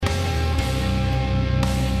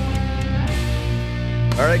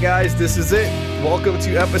All right, guys, this is it. Welcome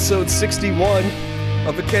to episode 61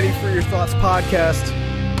 of the Kenny For Your Thoughts podcast.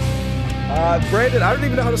 Brandon, I don't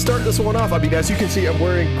even know how to start this one off. I mean, as you can see, I'm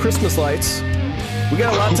wearing Christmas lights. We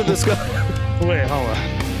got a lot to discuss. Wait, hold on.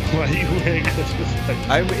 Why are you wearing Christmas lights?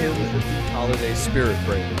 I'm in the holiday spirit,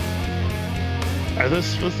 Brandon. Are those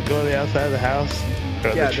supposed to go on the outside of the house? Or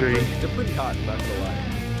Yeah, the tree? they're pretty hot, I'm not gonna lie.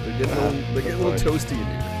 They're getting a little toasty in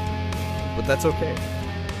here. But that's okay.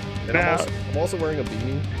 And I'm also wearing a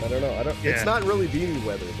beanie. I don't know. It's not really beanie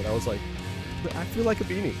weather, but I was like, I feel like a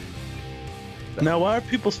beanie. Now, why are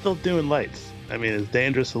people still doing lights? I mean, it's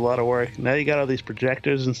dangerous, a lot of work. Now you got all these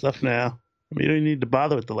projectors and stuff now. I mean, you don't need to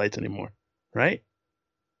bother with the lights anymore, right?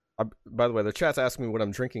 By the way, the chat's asking me what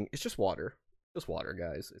I'm drinking. It's just water. Just water,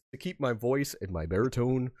 guys. It's to keep my voice and my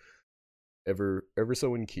baritone ever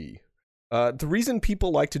so in key. The reason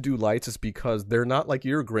people like to do lights is because they're not like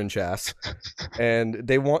your Grinch ass, and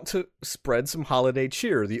they want to spread some holiday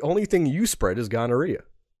cheer. The only thing you spread is gonorrhea.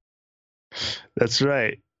 That's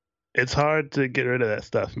right. It's hard to get rid of that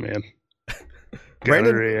stuff, man.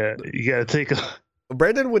 Brandon, Gonorrhea, you gotta take a...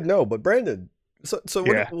 Brandon would know, but Brandon, so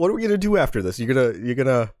what are we gonna do after this? You're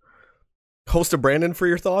gonna host a Brandon For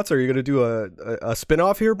Your Thoughts, or are you gonna do a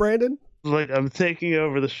spin-off here, Brandon? Like, I'm taking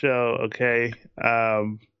over the show, okay?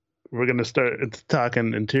 We're going to start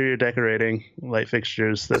talking interior decorating, light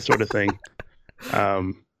fixtures, that sort of thing.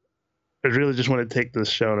 I really just want to take this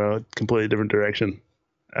show in a completely different direction.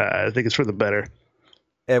 I think it's for the better.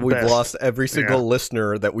 And we've lost every single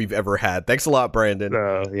listener that we've ever had. Thanks a lot, Brandon.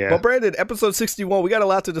 Yeah. Well, Brandon, episode 61, we got a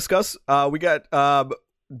lot to discuss. We got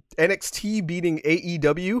NXT beating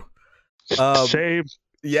AEW. Shame.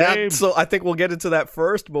 Yeah, Shame. So I think we'll get into that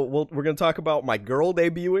first, but we're going to talk about my girl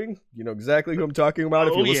debuting. You know exactly who I'm talking about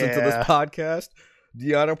if you listen to this podcast.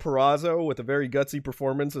 Deonna Purrazzo with a very gutsy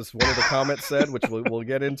performance, as one of the comments said, which we'll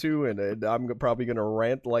get into, and I'm probably going to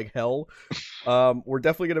rant like hell. We're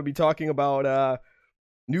definitely going to be talking about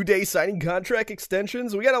New Day signing contract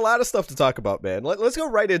extensions. We got a lot of stuff to talk about, man. Let's go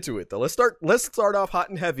right into it, though. Let's start off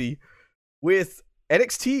hot and heavy with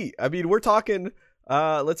NXT. I mean, we're talking.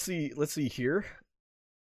 Let's see here.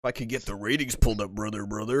 If I could get the ratings pulled up,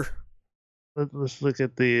 brother. Let's look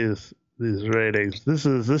at these ratings. This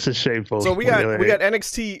is shameful. So we got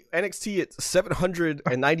NXT at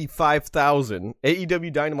 795,000.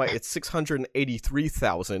 AEW Dynamite at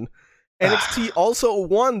 683,000. NXT also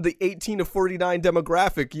won the 18 to 49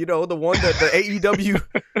 demographic. You know, the one that the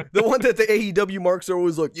AEW marks are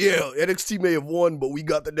always like, yeah, NXT may have won, but we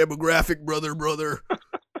got the demographic, brother.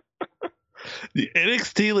 The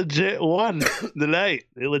NXT legit won the night.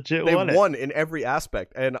 They won in every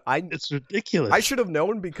aspect, and it's ridiculous. I should have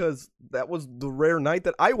known because that was the rare night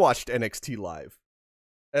that I watched NXT live.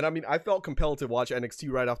 And I mean, I felt compelled to watch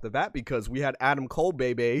NXT right off the bat because we had Adam Cole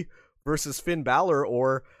baby versus Finn Balor,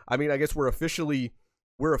 or I mean, I guess we're officially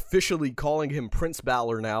calling him Prince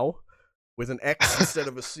Balor now with an X instead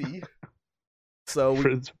of a C. So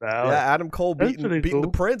Prince Balor. Yeah, Adam Cole beating the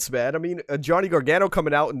Prince, man. I mean, Johnny Gargano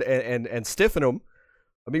coming out and stiffing him.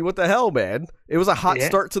 I mean, what the hell, man? It was a hot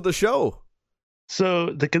start to the show. So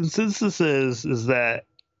the consensus is that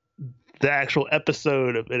the actual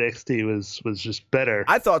episode of NXT was just better.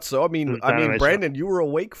 I thought so. I mean, Brandon, you were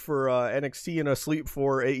awake for NXT and asleep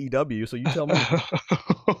for AEW, so you tell me.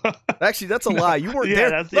 Actually, that's a lie. You weren't there.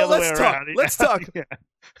 That's the other way around. Let's talk. Yeah.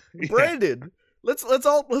 Brandon. Let's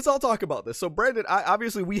all talk about this. So, Brandon,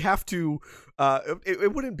 obviously we have to.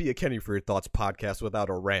 It wouldn't be a Kenny For Your Thoughts podcast without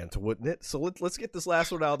a rant, wouldn't it? So let's get this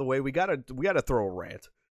last one out of the way. We gotta throw a rant.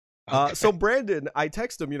 Okay. So Brandon, I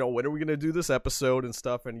text him, when are we gonna do this episode and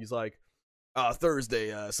stuff, and he's like,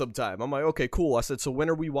 Thursday, sometime. I'm like, okay, cool. I said, so when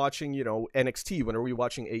are we watching, NXT? When are we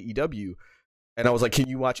watching AEW? And I was like, can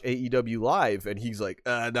you watch AEW live? And he's like,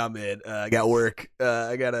 nah, man, I got work.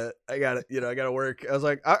 I gotta work. I was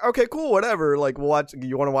like, okay, cool, whatever. Like, we'll watch.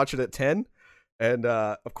 You want to watch it at 10? And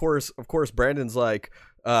of course, Brandon's like,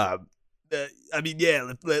 I mean,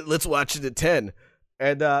 yeah, let's watch it at 10.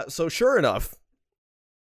 And so sure enough,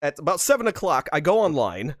 at about 7 o'clock, I go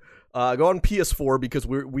online. Go on PS4 because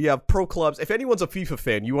we have pro clubs. If anyone's a FIFA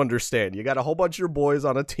fan, you understand. You got a whole bunch of your boys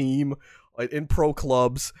on a team in pro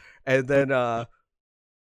clubs. And then,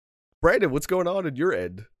 Brandon, what's going on in your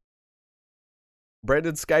end?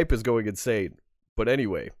 Brandon's Skype is going insane. But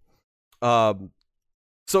anyway. So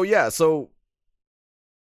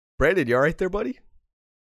Brandon, you all right there, buddy?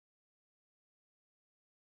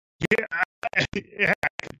 Yeah.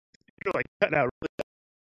 You're like cutting out.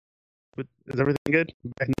 Is everything good?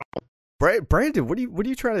 Brandon, what are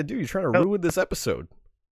you trying to do? You're trying to ruin this episode.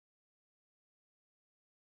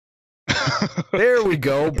 There we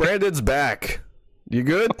go. Brandon's back. You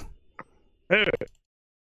good?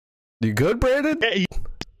 You good, Brandon? Yeah,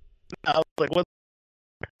 I was like, what?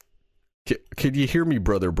 Can you hear me,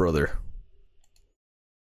 brother?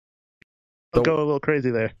 I'll go a little crazy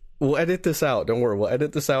there. We'll edit this out. Don't worry. We'll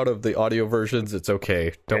edit this out of the audio versions. It's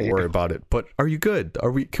okay. Don't worry about it. But are you good?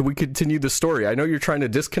 Can we continue the story? I know you're trying to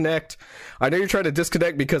disconnect.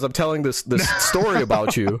 Because I'm telling this story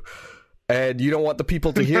about you, and you don't want the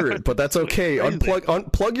people to hear it. But that's okay.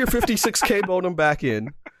 Unplug your 56K modem back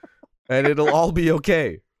in, and it'll all be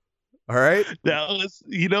okay. All right.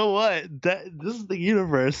 You know what? This is the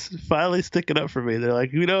universe finally sticking up for me. They're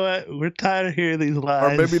like, you know what? We're tired of hearing these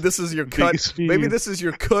lies. Or maybe this is your cut. Maybe this is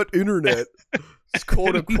your cut internet,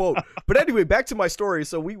 quote unquote. But anyway, back to my story.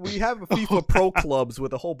 So we have FIFA Pro clubs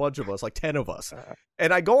with a whole bunch of us, like 10 of us,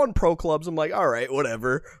 and I go on pro clubs. I'm like, all right,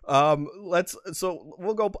 whatever. I'll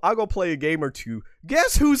go play a game or two.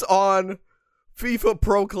 Guess who's on FIFA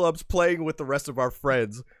Pro clubs playing with the rest of our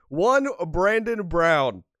friends? One, Brandon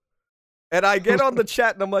Brown. And I get on the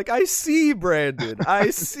chat and I'm like, I see, Brandon.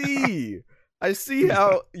 I see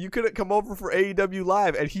how you couldn't come over for AEW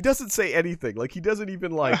Live. And he doesn't say anything. Like, he doesn't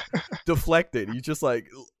even, like, deflect it. He's just like,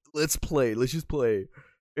 let's play. Let's just play.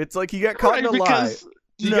 It's like he got caught in a lie.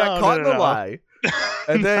 He got caught in a lie.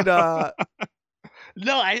 And then... No,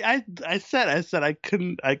 I said I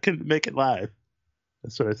couldn't make it live.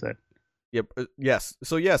 That's what I said. Yep. Yes.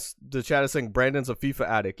 So, yes, the chat is saying Brandon's a FIFA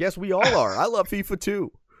addict. Yes, we all are. I love FIFA,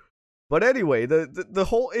 too. But anyway, the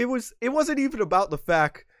whole it wasn't even about the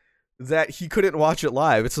fact that he couldn't watch it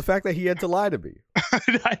live. It's the fact that he had to lie to me.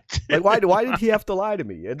 Like, why did he have to lie to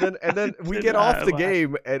me? And then we get off the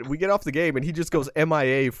game and he just goes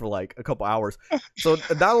MIA for like a couple hours. So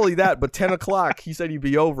not only that, but 10 o'clock he said he'd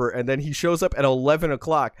be over, and then he shows up at 11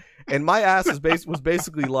 o'clock, and my ass was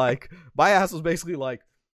basically like,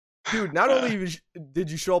 dude, not only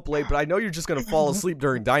did you show up late, but I know you're just gonna fall asleep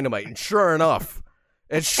during Dynamite. And sure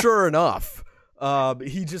enough,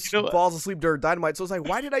 he just falls asleep during Dynamite. So it's like,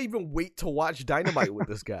 why did I even wait to watch Dynamite with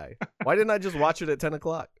this guy? Why didn't I just watch it at 10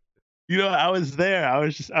 o'clock? You know, I was there. I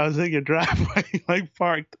was in your driveway, like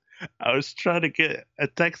parked. I was trying to get a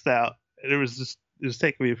text out, and it was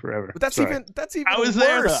taking me forever. But that's even I was worse.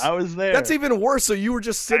 There, though. I was there. That's even worse. So you were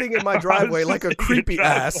just sitting in my driveway like a creepy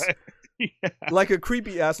ass. Yeah. Like a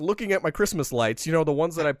creepy ass looking at my Christmas lights, you know, the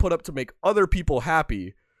ones that I put up to make other people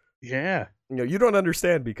happy. Yeah. You know, you don't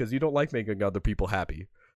understand because you don't like making other people happy.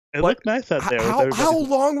 It looked nice out there. How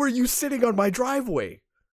long were you sitting on my driveway?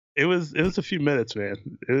 It was a few minutes, man.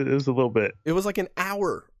 It was a little bit. It was like an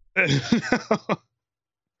hour. It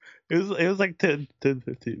was like 10,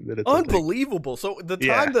 15 minutes. Unbelievable. So the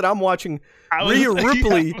time that I'm watching Rhea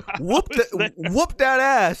Ripley whoop that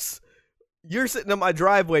ass, you're sitting on my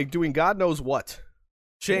driveway doing God knows what.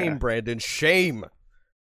 Shame, Brandon. Shame.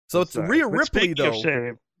 So it's Rhea Ripley, though.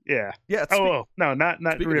 Shame. Yeah. Yeah. No, not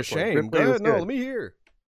Ripley. Of shame. Ripley was good. Let me hear.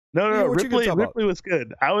 No. Ripley was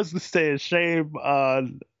good. I was saying shame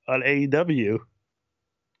on AEW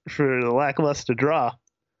for the lackluster draw.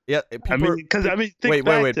 Yeah.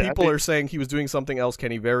 Wait. People are saying he was doing something else,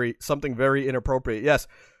 Kenny. Something very inappropriate. Yes,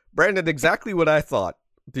 Brandon. Exactly what I thought.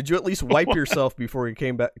 Did you at least wipe yourself before you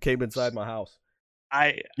came inside my house?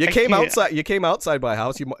 You came outside my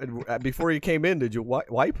house. Before you came in, did you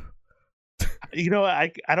wipe? You know,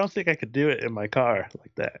 I don't think I could do it in my car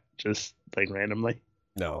like that, just like randomly.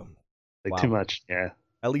 No, too much. Yeah,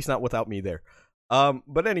 at least not without me there.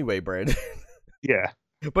 But anyway, Brandon. Yeah.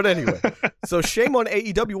 But anyway, so shame on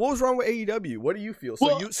AEW. What was wrong with AEW? What do you feel?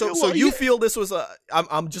 You feel this was a?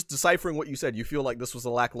 I'm just deciphering what you said. You feel like this was a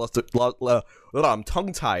lackluster. I'm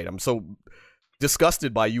tongue tied. I'm so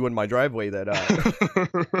disgusted by you in my driveway that.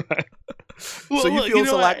 Right. So you feel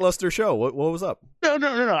it's a lackluster show? What was up? No.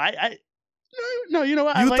 No, you know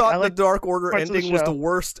what? You thought the Dark Order ending was the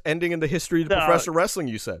worst ending in the history of professional wrestling.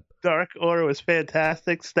 You said Dark Order was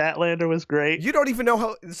fantastic. Statlander was great. You don't even know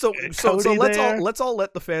how. So let's all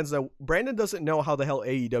let the fans know. Brandon doesn't know how the hell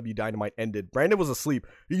AEW Dynamite ended. Brandon was asleep.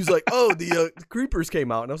 He's like, oh, the Creepers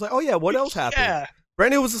came out, and I was like, oh yeah, what else happened? Yeah.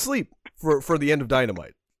 Brandon was asleep for the end of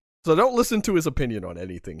Dynamite. So don't listen to his opinion on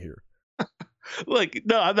anything here. Look,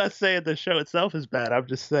 no, I'm not saying the show itself is bad. I'm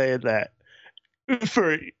just saying that.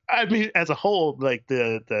 As a whole, like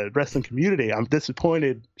the wrestling community, I'm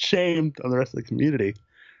disappointed, shamed on the rest of the community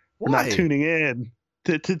for not tuning in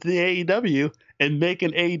to the AEW and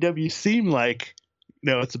making AEW seem like,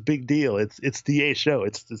 it's a big deal. It's the A show.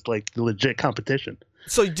 It's like the legit competition.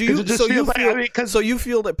 So do you? So you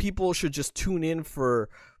feel that people should just tune in for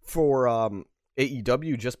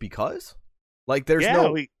AEW just because? Like there's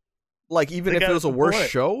even if it was a worse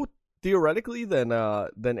show theoretically than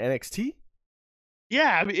NXT.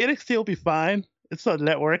 Yeah, NXT will be fine. It's on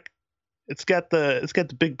network. It's got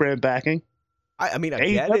the big brand backing. I mean, I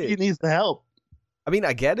get it. AEW needs the help. I mean,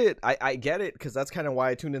 I get it. I get it because that's kind of why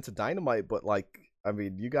I tuned into Dynamite. But like, I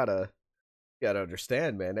mean, you gotta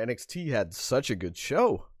understand, man. NXT had such a good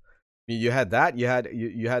show. I mean, you had that. You had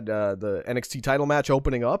the NXT title match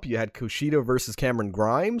opening up. You had Kushida versus Cameron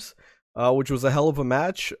Grimes, which was a hell of a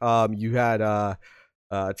match. You had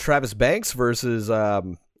Travis Banks versus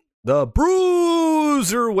the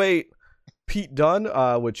Bruiserweight Pete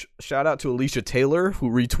Dunne, which shout out to Alicia Taylor who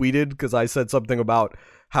retweeted because I said something about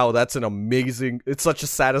how that's an amazing, it's such a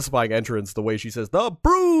satisfying entrance the way she says the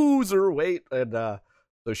Bruiserweight, and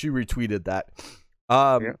so she retweeted that.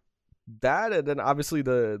 That, and then obviously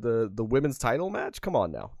the women's title match. Come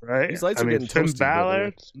on now, right? These lights are getting toasty.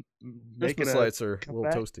 Balor Christmas lights are a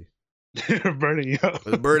little toasty. They're burning you up.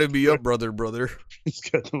 They're burning me up, brother. He's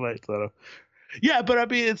got the lights on him. Yeah, but I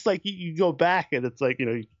mean, it's like you go back and it's like,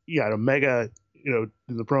 you got Omega, in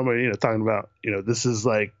the promo, talking about, this is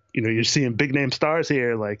like, you're seeing big name stars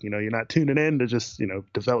here. Like, you're not tuning in to just,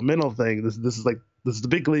 developmental thing. This is the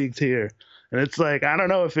big leagues here. And it's like, I don't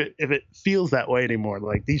know if it feels that way anymore.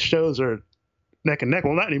 Like, these shows are neck and neck.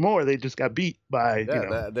 Well, not anymore. They just got beat by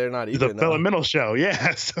they're not even the developmental show.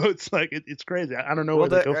 Yeah, so it's like it's crazy. I don't know where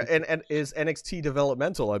they go. And is NXT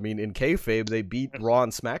developmental? I mean, in kayfabe, they beat Raw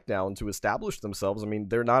and SmackDown to establish themselves. I mean,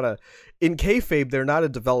 in kayfabe, they're not a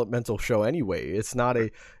developmental show anyway. It's not.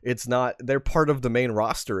 They're part of the main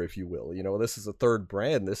roster, if you will. This is a third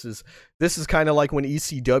brand. This is kind of like when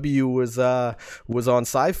ECW was on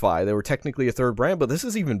Sci-Fi. They were technically a third brand, but this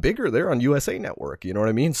is even bigger. They're on USA Network. You know what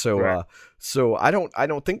I mean? So. Right. So I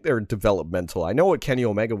don't think they're developmental. I know what Kenny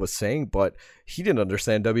Omega was saying, but he didn't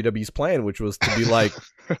understand WWE's plan, which was to be like,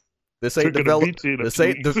 this ain't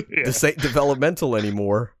developmental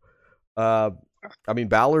anymore. I mean,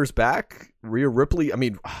 Balor's back. Rhea Ripley. I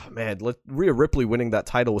mean, Rhea Ripley winning that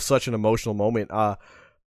title was such an emotional moment.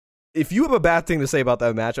 If you have a bad thing to say about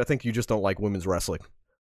that match, I think you just don't like women's wrestling.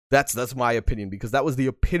 That's my opinion, because that was the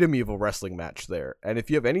epitome of a wrestling match there. And if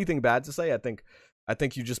you have anything bad to say, I think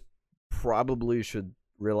you just probably should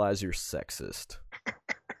realize you're sexist.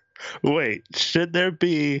 Wait, should there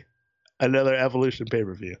be another Evolution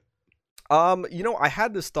pay-per-view? I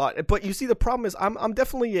had this thought, but you see, the problem is I'm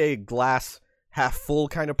definitely a glass half full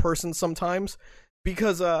kind of person sometimes,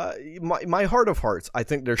 because my heart of hearts, I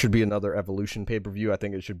think there should be another Evolution pay-per-view. I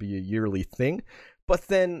think it should be a yearly thing. But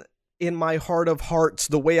then in my heart of hearts,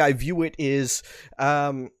 the way I view it is,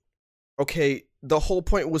 okay, the whole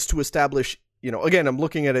point was to establish, again, I'm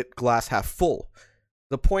looking at it glass half full.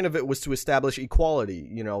 The point of it was to establish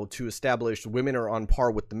equality, to establish women are on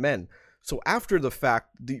par with the men. So after the fact,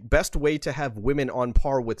 the best way to have women on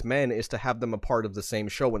par with men is to have them a part of the same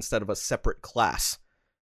show instead of a separate class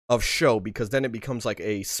of show, because then it becomes like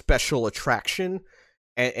a special attraction.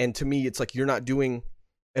 And to me, it's like you're not doing,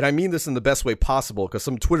 and I mean this in the best way possible, because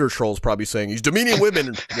some Twitter trolls probably saying he's demeaning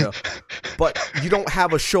women, but you don't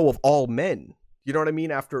have a show of all men. You know what I mean?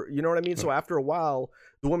 So after a while,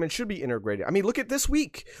 the women should be integrated. I mean, look at this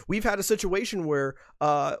week. We've had a situation where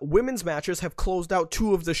women's matches have closed out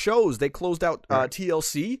two of the shows. They closed out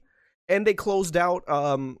TLC, and they closed out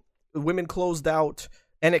women closed out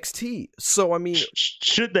NXT. So I mean,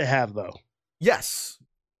 should they have though? Yes,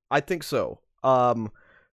 I think so. I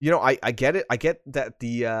get it. I get that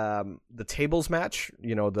the tables match,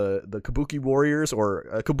 the Kabuki Warriors,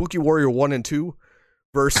 or Kabuki Warrior 1 and 2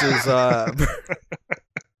 versus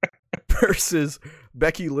versus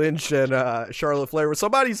Becky Lynch and Charlotte Flair.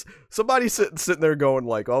 Somebody's sitting there going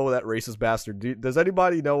like, "Oh, that racist bastard." Does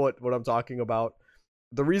anybody know what I'm talking about?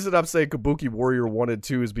 The reason I'm saying Kabuki Warrior 1 and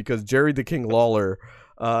 2 is because Jerry the King Lawler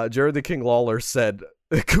said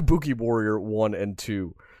Kabuki Warrior 1 and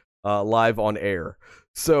 2 live on air.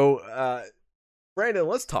 So, Brandon,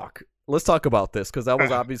 let's talk about this, because that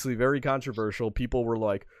was obviously very controversial. People were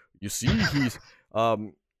like, "You see, he's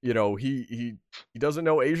he doesn't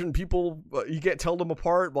know Asian people. You can't tell them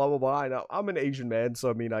apart." Blah blah blah. Now, I'm an Asian man, so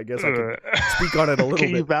I mean, I guess I can speak on it a little bit.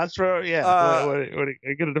 Can you vouch for it? Yeah. What are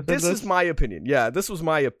you gonna defend this? Is my opinion. Yeah, this was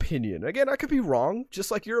my opinion. Again, I could be wrong,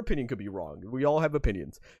 just like your opinion could be wrong. We all have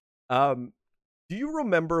opinions. Do you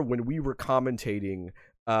remember when we were commentating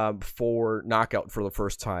for Knockout for the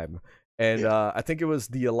first time? And I think it was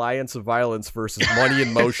the Alliance of Violence versus Money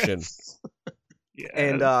in Motion. Yes.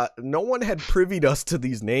 And no one had privied us to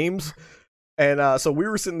these names. And so we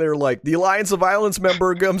were sitting there like, the Alliance of Violence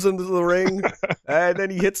member comes into the ring, and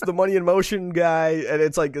then he hits the Money in Motion guy. And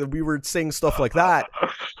it's like, we were saying stuff like that.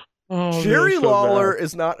 Jerry Lawler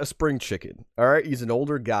is not a spring chicken. All right. He's an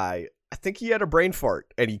older guy. I think he had a brain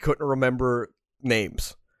fart and he couldn't remember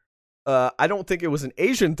names. I don't think it was an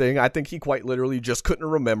Asian thing. I think he quite literally just couldn't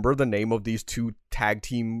remember the name of these two tag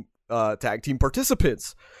team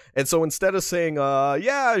participants. And so instead of saying,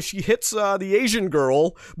 yeah, she hits the Asian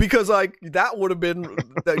girl, because like that would have been,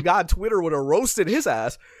 God, Twitter would have roasted his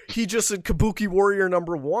ass. He just said Kabuki Warrior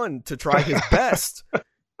 #1 to try his best.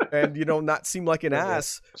 And, you know, not seem like an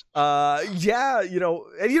ass. Yeah, you know,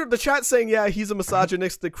 and the chat saying, yeah, he's a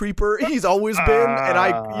misogynistic creeper. He's always been,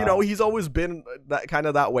 and he's always been that kind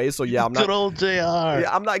of that way. So yeah, I'm not. Good old JR. Yeah,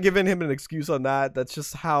 I'm not giving him an excuse on that. That's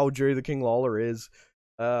just how Jerry the King Lawler is.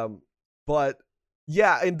 But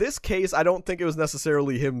yeah, in this case, I don't think it was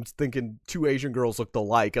necessarily him thinking two Asian girls looked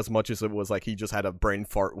alike as much as it was like he just had a brain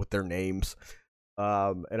fart with their names.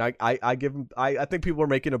 And I give him, I think people are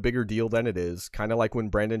making a bigger deal than it is. Kind of like when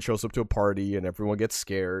Brandon shows up to a party and everyone gets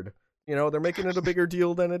scared. You know, they're making it a bigger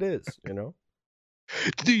deal than it is, you know?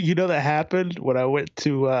 Dude, you know that happened when I went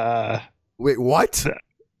to Wait, what?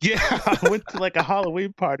 Yeah, I went to like a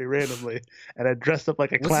Halloween party randomly and I dressed up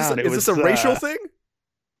like a clown. Is this a racial thing?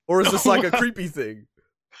 Or is this like a creepy thing?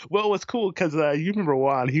 Well, it was cool because you remember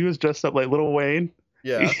Juan, he was dressed up like Lil Wayne.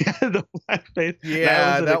 Yeah. He had the black face.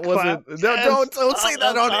 Yeah, that wasn't. No, don't say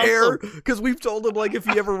that on air, because we've told him like if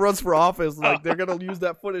he ever runs for office, like they're gonna use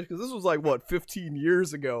that footage, because this was like what 15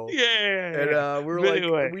 years ago. Yeah. And we're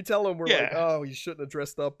anyway, like, we tell him like, oh, you shouldn't have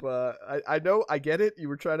dressed up. I know, I get it. You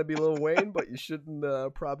were trying to be Lil Wayne, but you shouldn't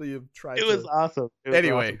probably have tried. It was awesome. It was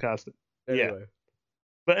anyway, awesome costume. Anyway. Yeah.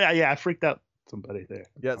 But yeah, I freaked out somebody there.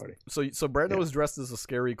 Yeah. So Brandon was dressed as a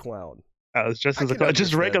scary clown. I was dressed as a clown,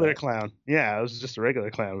 just a regular clown. Yeah, I was just a regular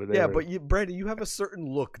clown. But yeah, but Brandon, you have a certain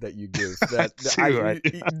look that you give that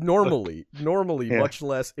normally, much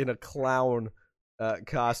less in a clown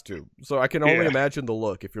costume. So I can only imagine the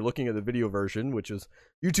look. If you're looking at the video version, which is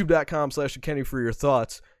youtube.com/Kenny for your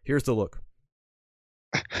thoughts, here's the look.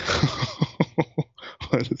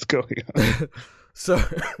 What is going on? So...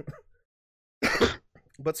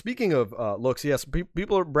 But speaking of looks, yes,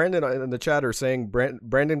 people are, Brandon in the chat are saying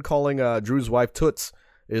Brandon calling Drew's wife Toots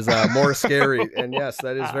is more scary, and yes,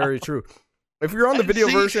 that is very true. If you're on the video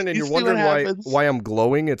version and you're wondering why I'm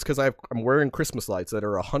glowing, it's because I'm wearing Christmas lights that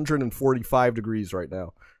are 145 degrees right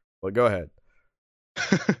now. But go ahead.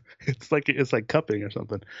 It's like cupping or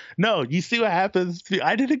something. No, you see what happens.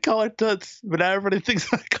 I didn't call her Toots, but now everybody thinks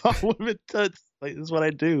I call women Toots. Like, this is what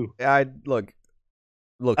I do. Look.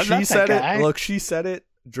 She said it. Look, she said it.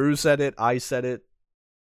 Drew said it. I said it.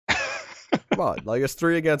 Come on, like it's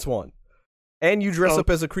 3 against 1, and you dress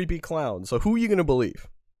up as a creepy clown. So who are you gonna believe?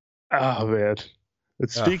 Oh man!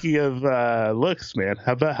 Speaking of looks, man,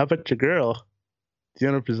 how about your girl,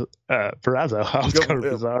 Deonna Purrazzo? I was calling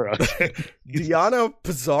her Pizarro. Deonna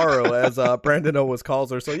Pizarro, as Brandon always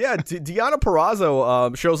calls her. So yeah, Deonna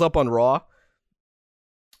Purrazzo shows up on Raw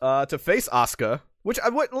to face Asuka. Which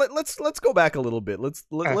let's go back a little bit. Let's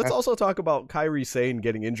also talk about Kairi Sane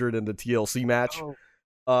getting injured in the TLC match.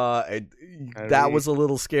 That was a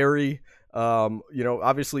little scary. You know,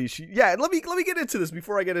 obviously let me get into this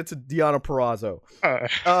before I get into Deonna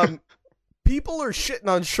Purrazzo. People are shitting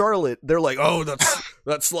on Charlotte. They're like, "Oh,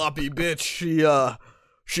 that sloppy bitch.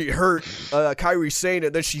 She hurt Kairi Sane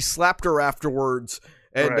and then she slapped her afterwards."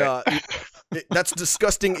 And that's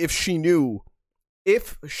disgusting if she knew.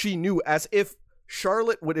 As if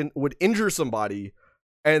Charlotte would injure somebody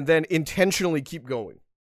and then intentionally keep going.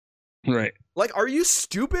 Right. Like, are you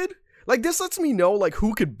stupid? Like, this lets me know, like,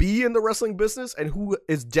 who could be in the wrestling business and who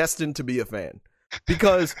is destined to be a fan.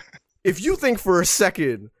 Because if you think for a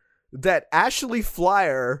second that Ashley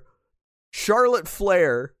Flyer, Charlotte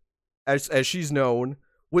Flair, as she's known,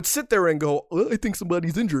 would sit there and go, I think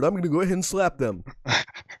somebody's injured, I'm going to go ahead and slap them.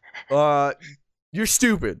 You're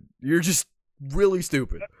stupid. You're just really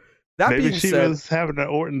stupid. Maybe she was having an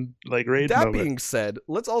Orton like rage moment. That being said,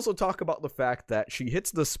 let's also talk about the fact that she hits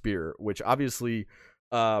the spear, which obviously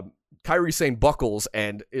Kairi Sane buckles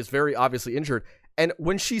and is very obviously injured. And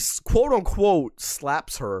when she quote unquote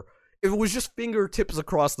slaps her, it was just fingertips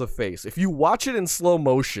across the face. If you watch it in slow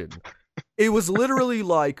motion, it was literally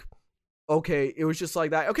like, okay, it was just like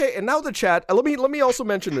that. Okay, and now the chat. Let me also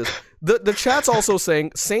mention this. The chat's also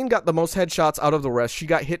saying Sane got the most headshots out of the rest. She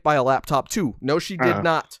got hit by a laptop too. No, she did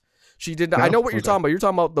not. She did not. I know what you're talking about. You're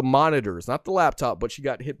talking about the monitors, not the laptop, but she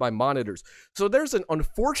got hit by monitors. So there's an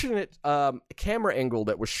unfortunate camera angle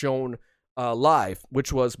that was shown live,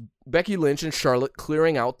 which was Becky Lynch and Charlotte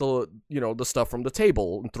clearing out the stuff from the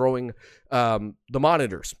table and throwing the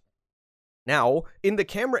monitors. Now, in the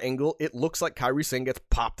camera angle, it looks like Kairi Sane gets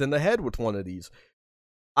popped in the head with one of these.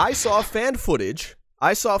 I saw fan footage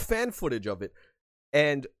of it,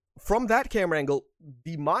 and from that camera angle,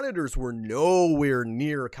 the monitors were nowhere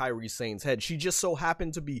near Kairi Sane's head. She just so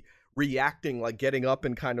happened to be reacting, like getting up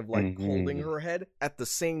and kind of like holding her head at the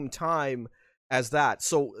same time as that.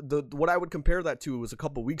 So what I would compare that to was a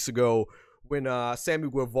couple weeks ago when Sammy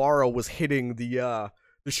Guevara was hitting the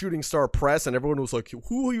shooting star press, and everyone was like,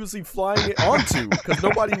 who was he flying it onto? Because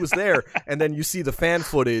nobody was there. And then you see the fan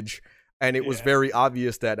footage, and it was very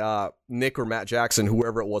obvious that Nick or Matt Jackson,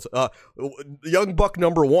 whoever it was, Young Buck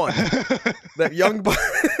number one, that Young Buck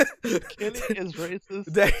Kenny is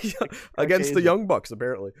racist against the Young Bucks,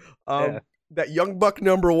 apparently. That Young Buck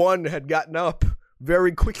number one had gotten up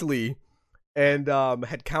very quickly and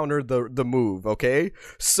had countered the move. Okay,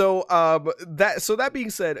 so that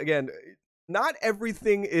being said, again, not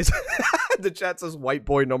everything is. The chat says white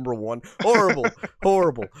boy number one. Horrible.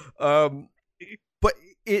 But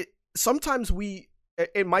it sometimes we,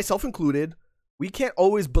 and myself included, we can't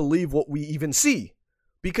always believe what we even see,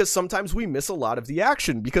 because sometimes we miss a lot of the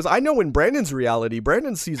action. Because I know in Brandon's reality,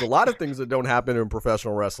 Brandon sees a lot of things that don't happen in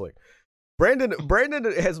professional wrestling. Brandon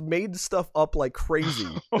has made stuff up like crazy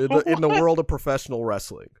in the world of professional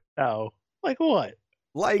wrestling. Oh, like what?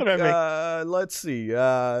 Like, let's see.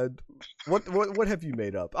 What have you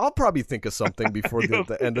made up? I'll probably think of something before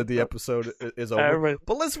the end of the episode is over.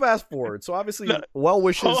 But let's fast forward. So obviously, well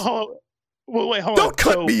wishes. Wait, hold on. Don't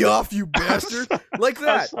cut me off, you bastard! Like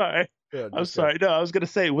that. I'm sorry. Yeah, I'm sorry. No, I was gonna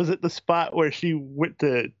say, was it the spot where she went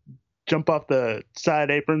to jump off the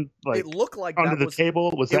side apron, like it looked like under the table?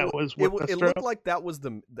 It looked like that was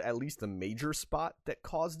at least the major spot that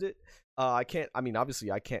caused it.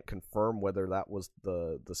 Obviously I can't confirm whether that was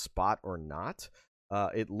the spot or not.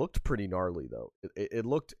 It looked pretty gnarly though. It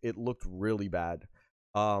looked really bad.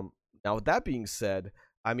 Now with that being said,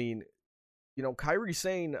 I mean, you know, Kairi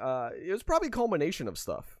Sane, it was probably a culmination of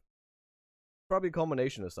stuff.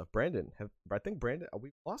 Brandon,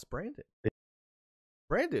 we lost Brandon.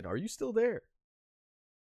 Brandon, are you still there?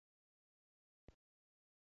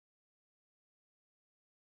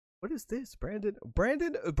 What is this, Brandon?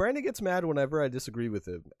 Brandon gets mad whenever I disagree with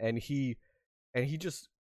him, and he just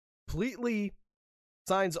completely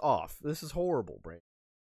signs off. This is horrible, Brandon.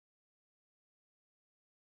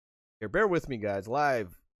 Here, bear with me, guys.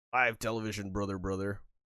 Live television, brother.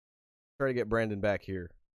 Try to get Brandon back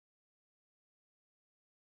here.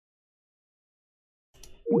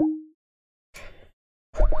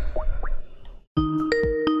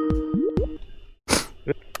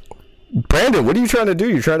 Brandon, what are you trying to do?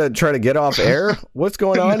 You're trying to get off air? What's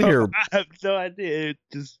going on here? I have no idea. It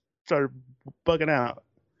just started bugging out.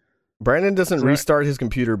 Brandon doesn't restart his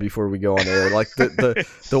computer before we go on air. Like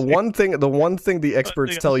the one thing the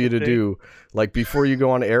experts tell you to do, like before you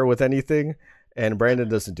go on air with anything, and Brandon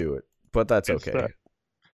doesn't do it. But that's okay.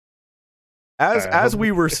 As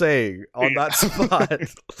we were saying on that spot.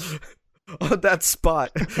 On that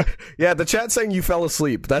spot. Yeah, the chat's saying you fell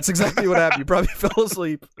asleep. That's exactly what happened. You probably fell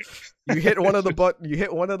asleep. You hit one of the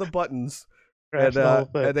buttons and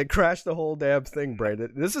then crashed the whole damn thing,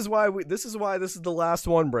 Brandon. This is why this is the last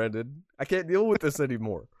one, Brandon. I can't deal with this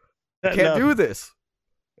anymore. I can't do this.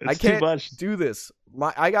 I can't do this.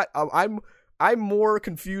 I'm more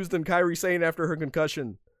confused than Kairi Sane after her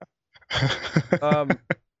concussion.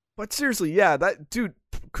 But seriously, yeah, that dude,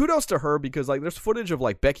 kudos to her, because like there's footage of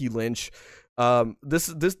like Becky Lynch.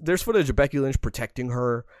 There's footage of Becky Lynch protecting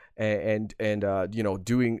her and you know,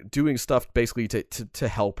 doing stuff basically to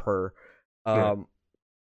help her. Let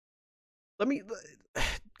me,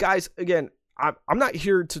 guys, again, I'm not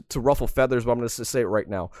here to ruffle feathers, but I'm going to say it right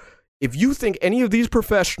now. If you think any of these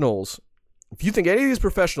professionals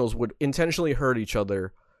would intentionally hurt each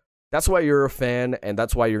other, that's why you're a fan, and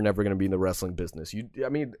that's why you're never going to be in the wrestling business.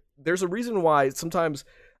 There's a reason why sometimes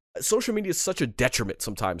social media is such a detriment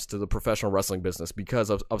sometimes to the professional wrestling business because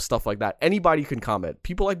of stuff like that. Anybody can comment.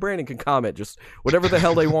 People like Brandon can comment just whatever the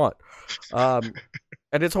hell they want.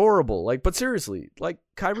 And it's horrible. Like, but seriously, like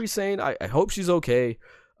Kairi Sane, I hope she's okay.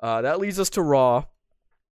 That leads us to Raw,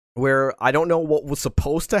 where I don't know what was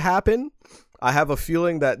supposed to happen. I have a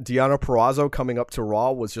feeling that Deonna Purrazzo coming up to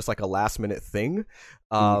Raw was just like a last minute thing.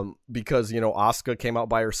 Because, you know, Asuka came out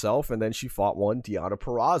by herself and then she fought Deonna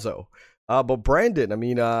Purrazzo. But Brandon, I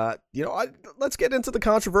mean, let's get into the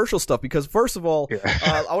controversial stuff, because first of all,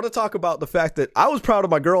 I want to talk about the fact that I was proud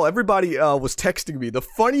of my girl. Everybody was texting me. The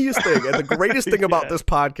funniest thing and the greatest thing about this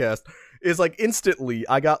podcast is like instantly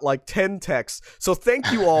I got like 10 texts. So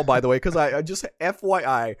thank you all, by the way, because I just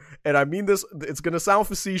FYI, and I mean this, it's going to sound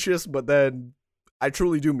facetious, but then I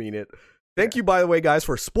truly do mean it. Thank you, by the way, guys,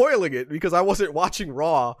 for spoiling it, because I wasn't watching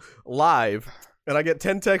Raw live. And I get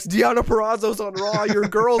 10 texts, Deonna Purrazzo's on Raw, your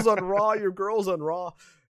girl's on Raw, your girl's on Raw.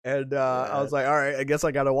 And I was like, all right, I guess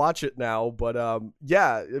I gotta watch it now. But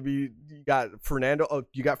yeah, I mean, you got Fernando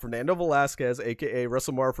Velasquez, aka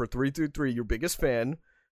WrestleMar for 323, your biggest fan.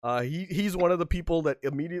 He's one of the people that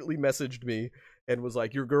immediately messaged me and was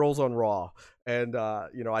like, "Your girl's on Raw," and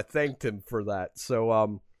I thanked him for that.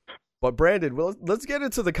 So but Brandon, well, let's get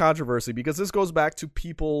into the controversy, because this goes back to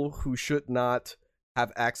people who should not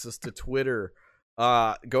have access to Twitter.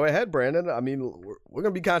 Go ahead, Brandon. I mean, we're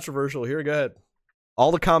gonna be controversial here. Go ahead.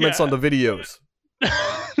 All the comments on the videos.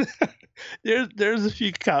 There's a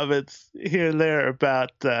few comments here and there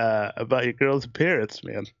about your girl's appearance,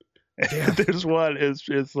 man. Yeah. There's one is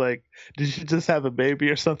like, did she just have a baby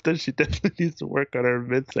or something? She definitely needs to work on her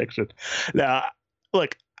midsection. Now,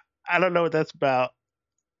 look, I don't know what that's about,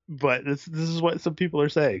 but this is what some people are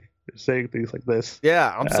saying. They're saying things like this.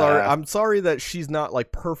 Yeah, I'm sorry. I'm sorry that she's not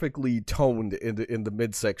like perfectly toned in the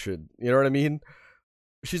midsection. You know what I mean?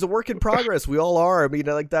 She's a work in progress. We all are. I mean,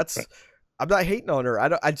 like, that's. I'm not hating on her.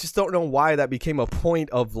 I just don't know why that became a point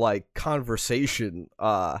of like conversation.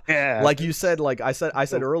 Yeah. Like you said, like I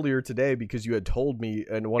said earlier today, because you had told me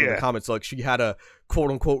in one of the comments, like, she had a quote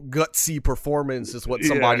unquote gutsy performance, is what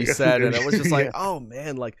somebody said, and it was just like, oh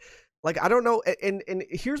man, like I don't know. And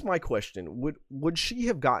here's my question: would she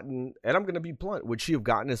have gotten? And I'm gonna be blunt. Would she have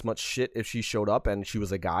gotten as much shit if she showed up and she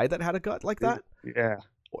was a guy that had a gut like that? Yeah.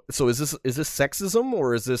 So is this sexism,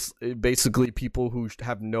 or is this basically people who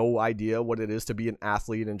have no idea what it is to be an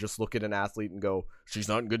athlete and just look at an athlete and go, she's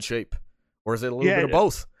not in good shape? Or is it a little bit of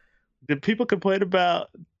both? Did people complain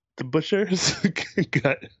about the Butchers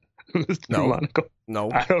gut? No. Monocle? No.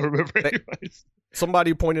 I don't remember anyways.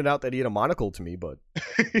 Somebody pointed out that he had a monocle to me, but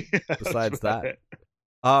besides that.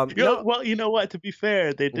 Well, you know what? To be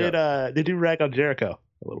fair, they do rag on Jericho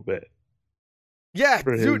a little bit. Yeah,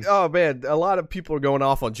 dude. Oh man, a lot of people are going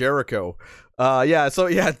off on Jericho.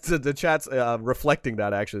 The chat's reflecting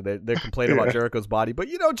that. Actually, they're complaining about Jericho's body, but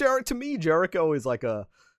to me, Jericho is like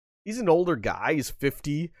he's an older guy. He's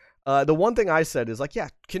 50. The one thing I said is like, yeah,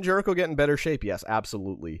 can Jericho get in better shape? Yes,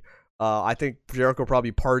 absolutely. I think Jericho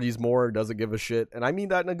probably parties more, doesn't give a shit, and I mean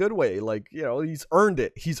that in a good way. Like, he's earned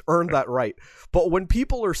it. He's earned that right. But when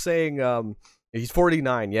people are saying he's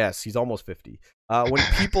 49, yes, he's almost 50.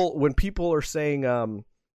 When people are saying,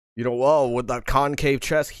 with that concave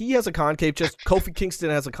chest, he has a concave chest. Kofi Kingston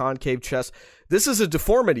has a concave chest. This is a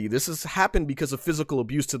deformity. This has happened because of physical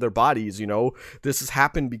abuse to their bodies. This has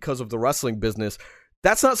happened because of the wrestling business.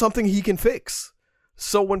 That's not something he can fix.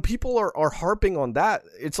 So when people are harping on that,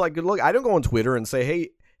 it's like, look, I don't go on Twitter and say,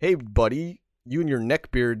 hey, buddy, you and your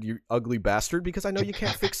neck beard, you ugly bastard, because I know you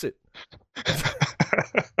can't fix it.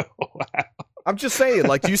 Wow. I'm just saying,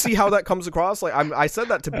 like, do you see how that comes across? Like, I said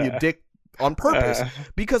that to be a dick on purpose,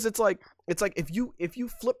 because it's like if you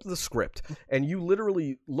flip the script and you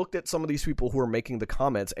literally looked at some of these people who are making the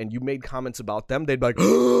comments and you made comments about them, they'd be like,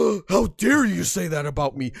 oh, how dare you say that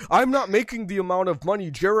about me? I'm not making the amount of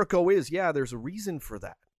money Jericho is. Yeah, there's a reason for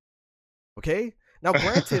that. Okay? Now,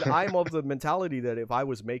 granted, I'm of the mentality that if I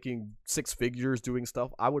was making six figures doing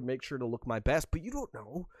stuff, I would make sure to look my best, but you don't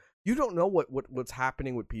know. You don't know what's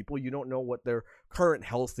happening with people. You don't know what their current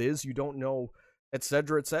health is. You don't know, et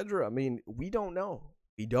cetera, et cetera. I mean, we don't know.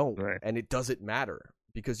 We don't. Right. And it doesn't matter,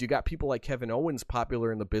 because you got people like Kevin Owens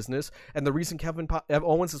popular in the business. And the reason Kevin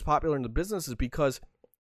Owens is popular in the business is because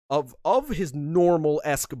of his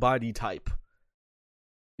normal-esque body type.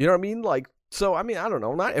 You know what I mean? Like, so, I mean, I don't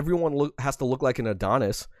know. Not everyone has to look like an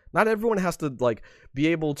Adonis. Not everyone has to, like, be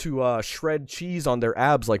able to shred cheese on their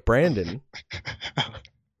abs like Brandon.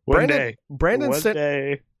 Brandon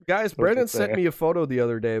sent me a photo the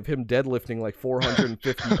other day of him deadlifting like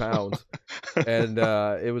 450 pounds, and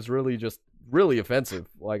it was really offensive.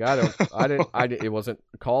 Like, it wasn't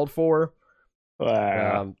called for.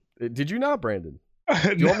 Wow. Did you not, Brandon?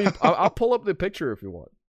 Do you want me? I'll pull up the picture if you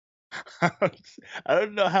want. I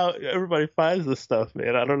don't know how everybody finds this stuff,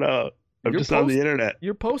 man. I don't know. I'm just on the internet.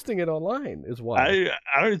 You're posting it online, is why.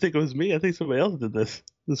 I don't even think it was me. I think somebody else did this.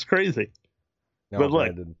 This is crazy. No, but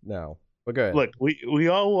look, no. But go ahead. Look, we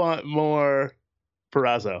all want more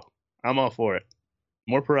Purrazzo. I'm all for it.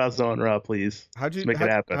 More Purrazzo on Raw, please. Let's make it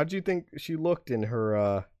happen. How'd you think she looked in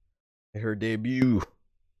her debut?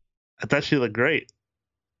 I thought she looked great.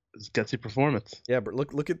 It was a gutsy performance. Yeah, but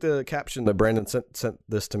look at the caption that Brandon sent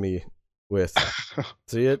this to me with.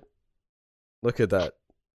 See it? Look at that.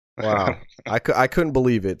 Wow. I couldn't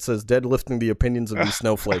believe it. It says deadlifting the opinions of these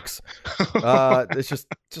snowflakes. It's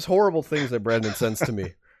just horrible things that Brandon sends to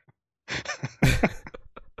me.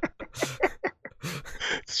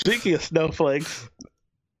 Speaking of snowflakes,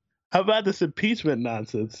 how about this impeachment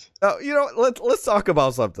nonsense? Let's talk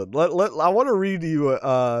about something. I want to read you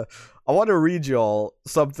I want to read y'all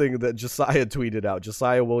something that Josiah tweeted out.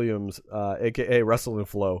 Josiah Williams, aka Wrestling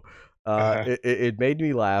Flow. It made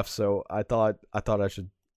me laugh, so I thought I should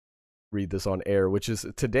read this on air, which is: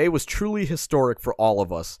 today was truly historic for all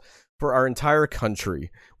of us, for our entire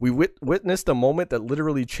country. We witnessed a moment that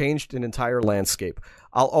literally changed an entire landscape.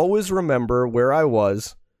 I'll always remember where I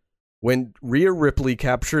was when Rhea Ripley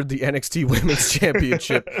captured the NXT Women's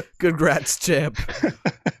Championship. Congrats, champ.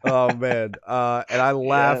 Oh, man. And I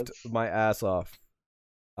laughed my ass off.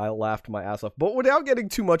 But without getting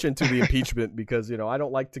too much into the impeachment, because, you know, I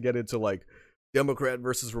don't like to get into, like, Democrat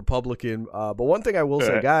versus Republican. But one thing I will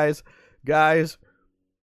say, guys,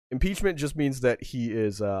 impeachment just means that he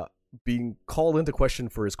is being called into question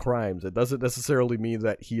for his crimes. It doesn't necessarily mean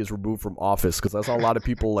that he is removed from office, because I saw a lot of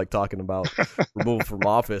people like talking about removed from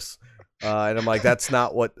office. And I'm like, that's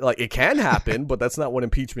not what, like, it can happen, but that's not what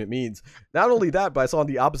impeachment means. Not only that, but I saw on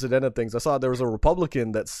the opposite end of things, I saw there was a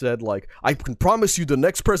Republican that said, like, I can promise you the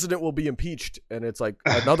next president will be impeached. And it's like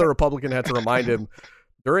another Republican had to remind him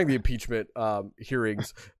during the impeachment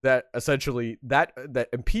hearings that essentially that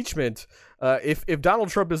impeachment, if Donald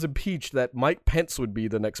Trump is impeached, that Mike Pence would be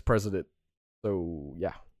the next president. So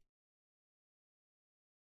yeah.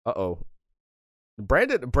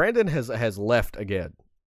 Brandon has left again.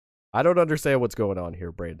 I don't understand what's going on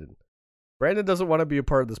here, Brandon. Brandon doesn't want to be a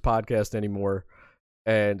part of this podcast anymore,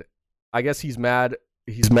 and I guess he's mad.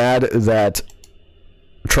 He's mad that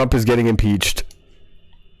Trump is getting impeached,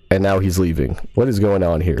 and now he's leaving. What is going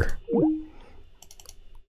on here?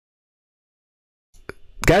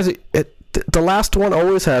 Guys, the last one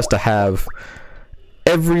always has to have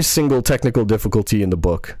every single technical difficulty in the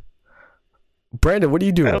book. Brandon, what are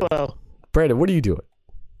you doing? Hello. Brandon, what are you doing?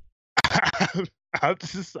 I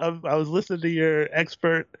was listening to your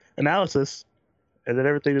expert analysis, and then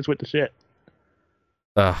everything just went to shit.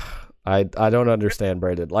 I don't understand,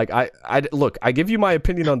 Brandon. Like, I look, I give you my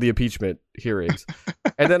opinion on the impeachment hearings,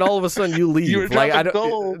 and then all of a sudden you leave. You like, I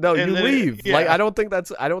don't. No, you leave. Yeah. Like, I don't think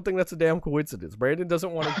that's a damn coincidence. Brandon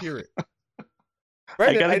doesn't want to hear it.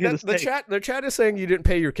 Brandon, the chat is saying you didn't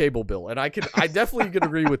pay your cable bill, and I definitely can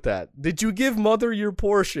agree with that. Did you give Mother your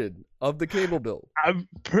portion of the cable bill? I'm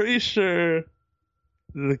pretty sure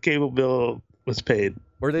the cable bill was paid.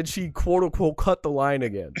 Or did she quote unquote cut the line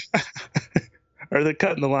again? Or they're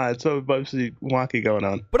cutting the line. So mostly wonky going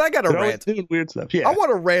on. But I got to rant. Doing weird stuff. Yeah. I want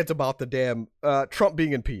to rant about the damn Trump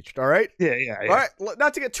being impeached. All right. Yeah. All right.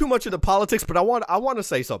 Not to get too much into politics, but I want to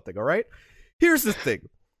say something. All right. Here's the thing.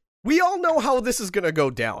 We all know how this is going to go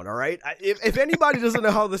down. All right. If anybody doesn't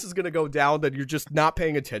know how this is going to go down, then you're just not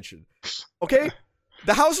paying attention. Okay.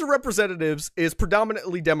 The House of Representatives is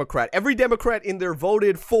predominantly Democrat. Every Democrat in there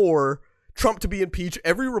voted for Trump to be impeached.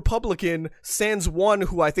 Every Republican, sans one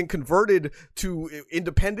who I think converted to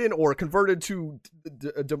independent or converted to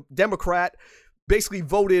Democrat, basically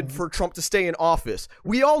voted for Trump to stay in office.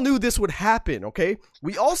 We all knew this would happen, okay?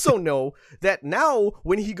 We also know that now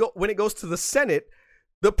when it goes to the Senate,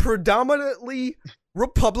 the predominantly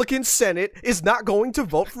Republican Senate is not going to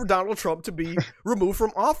vote for Donald Trump to be removed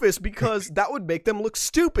from office, because that would make them look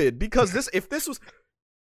stupid. Because if this was,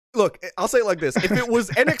 look, I'll say it like this: if it was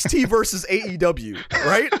NXT versus AEW,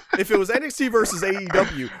 right? If it was NXT versus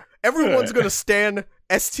AEW, everyone's gonna stand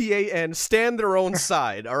their own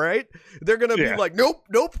side. All right, they're gonna be like,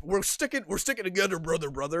 nope, we're sticking together,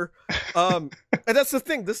 brother. And that's the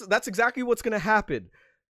thing. That's exactly what's gonna happen.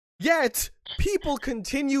 Yet people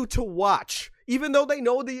continue to watch. Even though they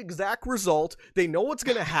know the exact result, they know what's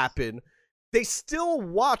going to happen, they still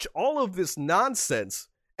watch all of this nonsense,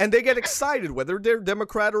 and they get excited. Whether they're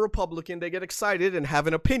Democrat or Republican, they get excited and have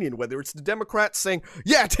an opinion. Whether it's the Democrats saying,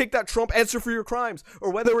 yeah, take that, Trump, answer for your crimes.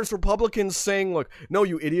 Or whether it's Republicans saying, look, no,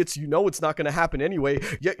 you idiots, you know it's not going to happen anyway,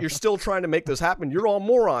 yet you're still trying to make this happen. You're all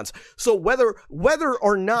morons. So whether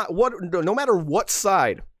or not, no matter what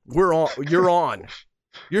side you're on,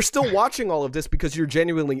 you're still watching all of this because you're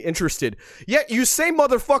genuinely interested. Yet you say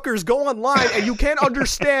motherfuckers go online and you can't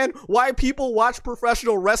understand why people watch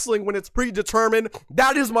professional wrestling when it's predetermined.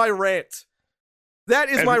 That is my rant.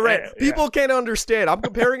 People can't understand. I'm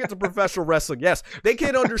comparing it to professional wrestling. Yes, they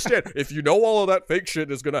can't understand. If you know all of that fake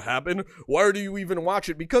shit is going to happen, why do you even watch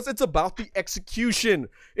it? Because it's about the execution.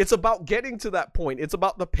 It's about getting to that point. It's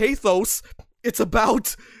about the pathos. It's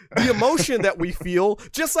about the emotion that we feel.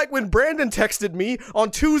 Just like when Brandon texted me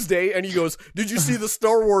on Tuesday and he goes, did you see the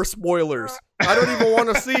Star Wars spoilers? I don't even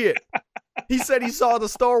want to see it. He said he saw the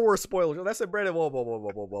Star Wars spoilers. And I said, Brandon,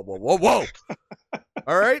 whoa.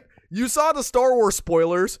 All right? You saw the Star Wars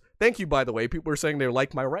spoilers. Thank you, by the way. People are saying they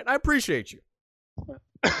like my rant. I appreciate you.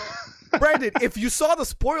 Brandon, if you saw the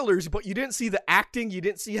spoilers, but you didn't see the acting, you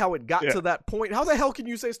didn't see how it got to that point, how the hell can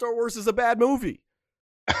you say Star Wars is a bad movie?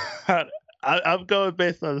 I'm going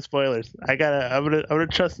based on the spoilers. I'm gonna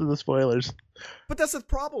trust in the spoilers. But that's the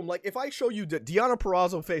problem. Like, if I show you that Deanna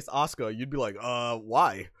Purrazzo faced Asuka, you'd be like,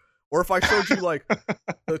 why? Or if I showed you like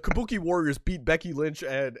the Kabuki Warriors beat Becky Lynch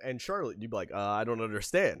and Charlotte, you'd be like, I don't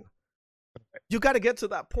understand. You got to get to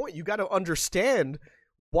that point. You got to understand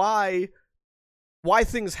why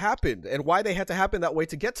things happened and why they had to happen that way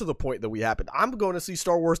to get to the point that we happened. I'm going to see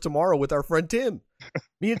Star Wars tomorrow with our friend Tim.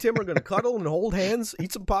 Me and Tim are going to cuddle and hold hands,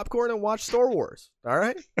 eat some popcorn, and watch Star Wars. All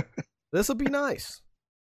right? This will be nice.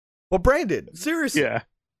 Well, Brandon, seriously,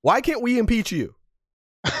 why can't we impeach you?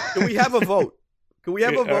 Can we have a vote? Can we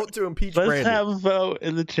have a vote to impeach Brandon? Let's have a vote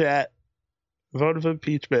in the chat. Vote of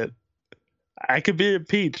impeachment. I could be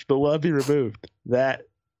impeached, but will I be removed? That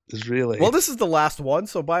is really... Well, this is the last one,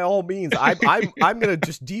 so by all means, I'm going to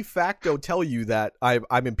just de facto tell you that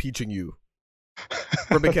I'm impeaching you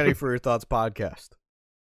for McKenny for Your Thoughts podcast.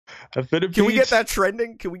 I've been impeached. Can we get that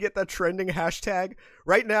trending? Can we get that trending hashtag?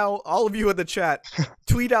 Right now, all of you in the chat,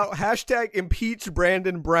 tweet out hashtag impeach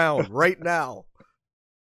Brandon Brown right now.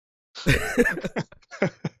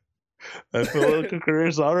 My political career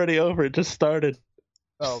is already over. It just started.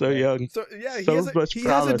 Oh, so man. Young. So yeah, he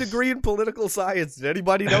has a degree in political science. Did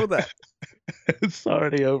anybody know that? It's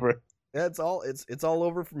already over. Yeah, it's all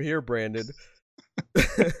over from here, Brandon.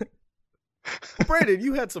 Brandon,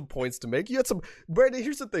 you had some points to make. Brandon,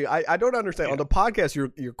 here's the thing. I don't understand. Yeah. On the podcast,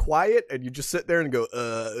 you're quiet and you just sit there and go,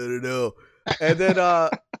 I don't know. And then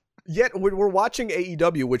yet when we're watching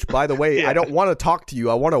AEW, which by the way, I don't want to talk to you.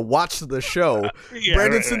 I want to watch the show.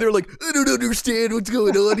 Brandon's sitting there like, I don't understand what's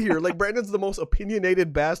going on here. Like, Brandon's the most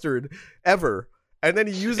opinionated bastard ever. And then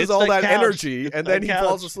he uses all that energy and then he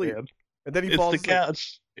falls asleep. Man. And then he falls asleep.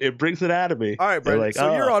 Couch. It brings it out of me. All right, Brandon. Like,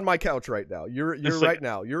 so you're on my couch right now. You're right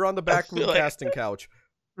now. You're on the backroom casting couch.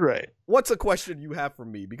 Right. What's a question you have for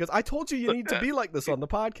me? Because I told you need to be like this on the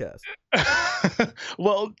podcast.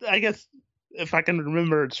 Well, I guess if I can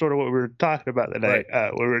remember sort of what we were talking about that night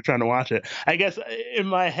when we were trying to watch it, I guess in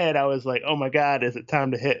my head I was like, oh my God, is it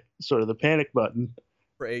time to hit sort of the panic button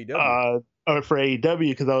for AEW? Or for AEW,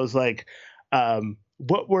 because I was like, how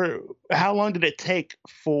long did it take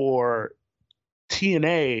for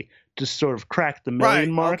TNA to sort of crack the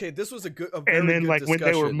million mark? Okay, this was a very and then good like discussion.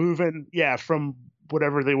 When they were moving, from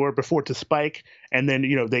whatever they were before to Spike, and then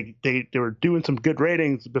they were doing some good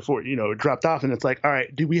ratings before it dropped off, and it's like, all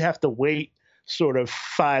right, do we have to wait sort of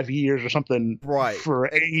 5 years or something for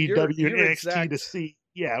AEW and NXT to see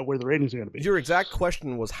where the ratings are going to be? Your exact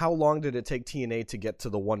question was, how long did it take TNA to get to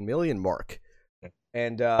the 1 million mark?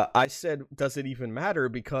 And I said, does it even matter?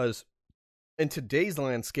 Because in today's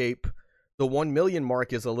landscape, the 1 million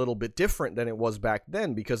mark is a little bit different than it was back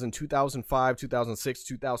then, because in 2005, 2006,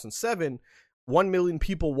 2007, 1 million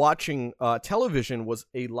people watching television was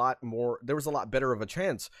a lot more. There was a lot better of a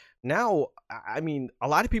chance. Now, I mean, a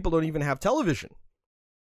lot of people don't even have television.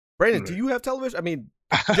 Brandon, do you have television? I mean,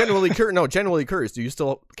 generally curious. Do you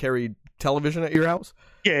still carry television at your house?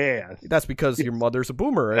 Yeah. That's because your mother's a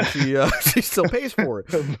boomer and she still pays for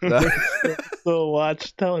it. Still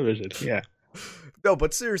watch television. Yeah. No,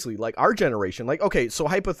 but seriously, like our generation, like, okay, so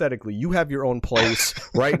hypothetically, you have your own place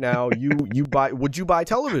right now. Would you buy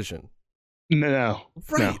television? No.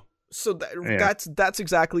 Right. No. So that's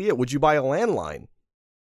exactly it. Would you buy a landline?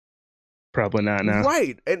 Probably not, no.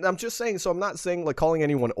 Right. And I'm just saying, so I'm not saying like calling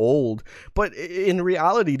anyone old, but in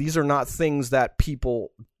reality, these are not things that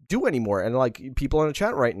people do anymore. And like people in the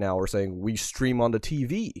chat right now are saying, we stream on the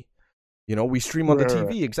TV. We stream on the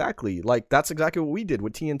TV. Exactly. Like that's exactly what we did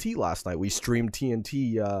with TNT last night. We streamed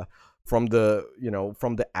TNT from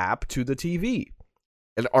the app to the TV.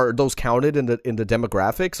 And are those counted in the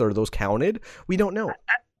demographics? Are those counted? We don't know.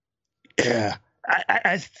 I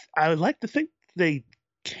would like to think they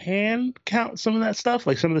can count some of that stuff,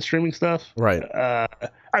 like some of the streaming stuff. Right. I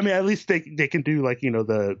mean, at least they can do like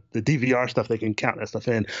the DVR stuff. They can count that stuff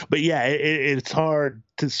in. But it's hard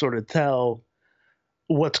to sort of tell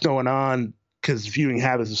what's going on because viewing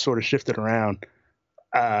habits have sort of shifted around.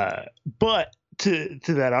 But to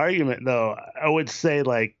that argument, though, I would say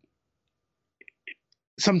like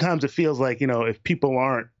sometimes it feels like if people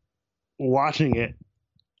aren't watching it,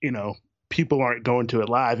 people aren't going to it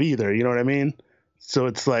live either. You know what I mean? So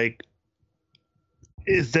it's like,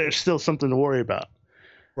 is there still something to worry about?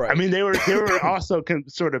 Right. I mean, they were also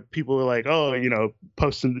sort of people were like, oh,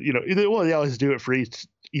 posting, they always do it for each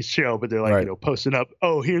show, but they're like, posting up,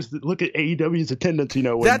 oh, look at AEW's attendance,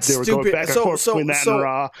 when that's they were stupid. Going back and forth between that and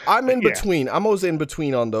Raw. I'm in between. I'm always in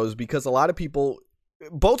between on those because a lot of people,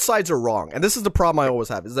 both sides are wrong. And this is the problem I always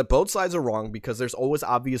have, is that both sides are wrong because there's always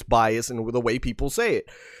obvious bias in the way people say it.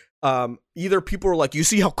 Either people are like, you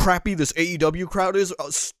see how crappy this AEW crowd is?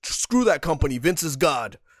 Screw that company. Vince is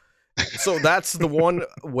God. So that's the one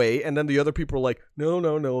way. And then the other people are like,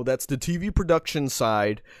 no, that's the TV production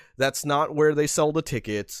side. That's not where they sell the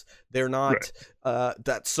tickets. They're not,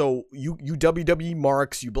 so you WWE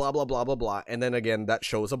marks, you blah, blah, blah, blah, blah. And then again, that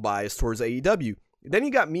shows a bias towards AEW. Then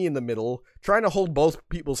you got me in the middle trying to hold both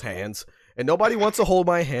people's hands, and nobody wants to hold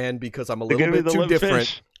my hand because I'm a little bit too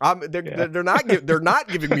different. They're not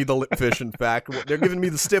giving me the lip fish. In fact, they're giving me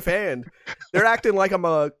the stiff hand. They're acting like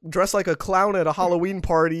I'm dressed like a clown at a Halloween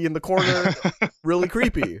party in the corner, really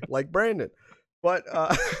creepy, like Brandon. But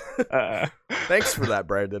thanks for that,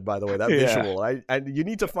 Brandon. By the way, that visual. You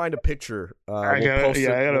need to find a picture. I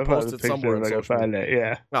gotta post it somewhere on social media.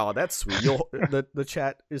 Yeah. Oh, that's sweet. The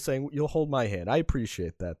chat is saying you'll hold my hand. I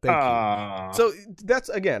appreciate that. Thank you. So that's,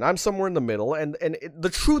 again, I'm somewhere in the middle, and the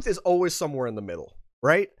truth is always somewhere in the middle,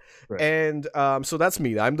 right? And so that's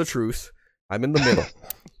me. I'm the truth. I'm in the middle.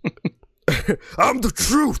 I'm the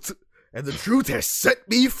truth, and the truth has set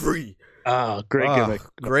me free. Great gimmick.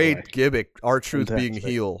 Great gimmick. R-Truth being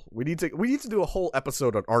heel. We need to do a whole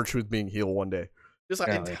episode on R-Truth being heel one day. Just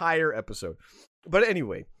an entire episode. But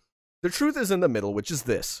anyway, the truth is in the middle, which is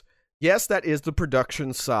this. Yes, that is the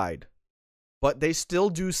production side. But they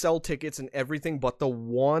still do sell tickets and everything but the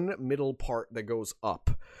one middle part that goes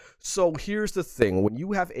up. So here's the thing. When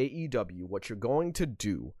you have AEW, what you're going to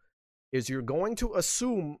do is you're going to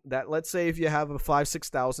assume that, let's say if you have a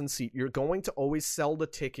 5,000-6,000 seat, you're going to always sell the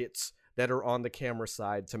tickets that are on the camera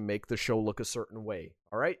side to make the show look a certain way.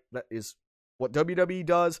 All right? That is what WWE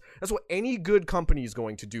does. That's what any good company is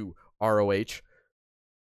going to do. ROH.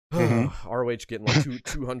 ROH getting like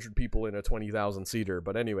 200 people in a 20,000 seater.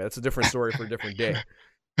 But anyway, that's a different story for a different day.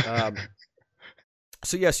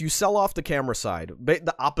 So yes, you sell off the camera side.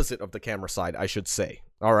 The opposite of the camera side, I should say.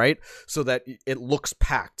 All right? So that it looks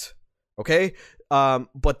packed. Okay?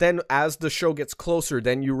 But then as the show gets closer,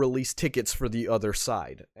 then you release tickets for the other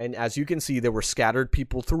side. And as you can see, there were scattered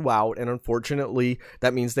people throughout, and unfortunately,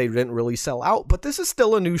 that means they didn't really sell out. But this is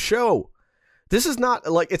still a new show. This is not,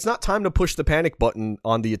 like, it's not time to push the panic button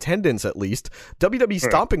on the attendance, at least. WWE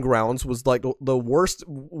Stomping Grounds was like the worst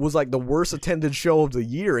attended show of the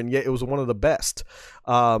year, and yet it was one of the best.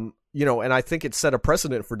 And I think it set a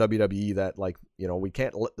precedent for WWE that, like, we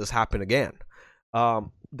can't let this happen again.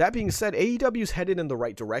 That being said, AEW is headed in the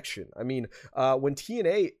right direction. I mean, when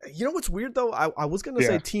TNA, what's weird though? I was going to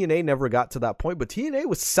say TNA never got to that point, but TNA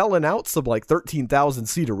was selling out some like 13,000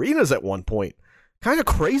 seat arenas at one point. Kind of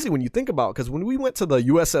crazy when you think about it, because when we went to the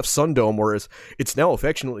USF Sundome, or as it's now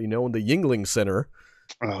affectionately known, the Yuengling Center,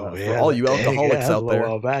 for all you alcoholics out there. A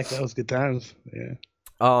while back, that was good times.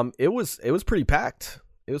 Yeah. It was pretty packed.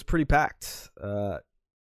 It was pretty packed.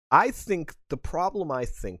 I think the problem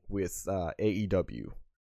with AEW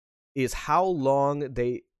is how long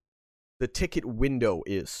the ticket window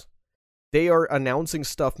is. They are announcing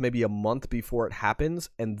stuff maybe a month before it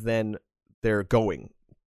happens, and then they're going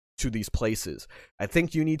to these places. I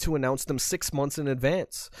think you need to announce them 6 months in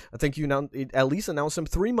advance. I think you at least announce them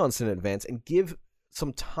 3 months in advance and give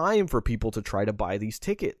some time for people to try to buy these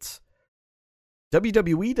tickets.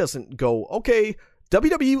 WWE doesn't go, okay,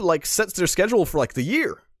 WWE like sets their schedule for like the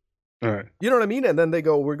year. All right. You know what I mean? And then they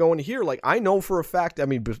go, we're going here. Like, I know for a fact, I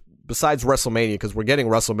mean, besides WrestleMania, because we're getting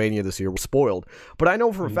WrestleMania this year, we're spoiled. But I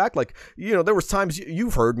know for a fact, like, there was times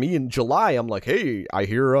you've heard me in July, I'm like, hey, I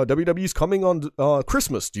hear WWE's coming on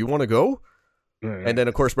Christmas. Do you want to go? Right. And then,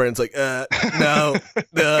 of course, Brandon's like, no,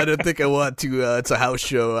 I don't think I want to. It's a house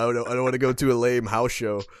show. I don't want to go to a lame house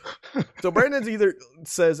show. So Brandon's either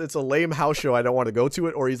says it's a lame house show, I don't want to go to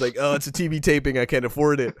it, or he's like, oh, it's a TV taping, I can't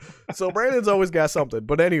afford it. So Brandon's always got something.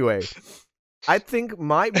 But anyway, I think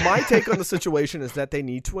my take on the situation is that they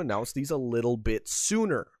need to announce these a little bit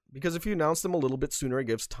sooner. Because if you announce them a little bit sooner, it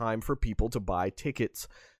gives time for people to buy tickets.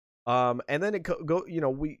 And then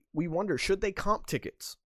we wonder, should they comp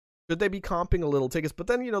tickets? Should they be comping a little tickets? But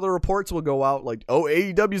then, the reports will go out like, oh,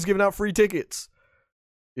 AEW's giving out free tickets.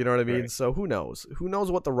 You know what I mean? Right. So who knows? Who knows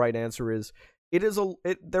what the right answer is?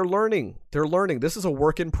 They're learning. They're learning. This is a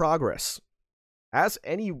work in progress. As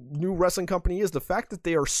any new wrestling company is, the fact that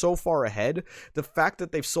they are so far ahead, the fact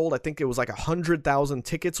that they've sold, I think it was like 100,000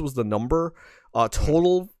 tickets was the number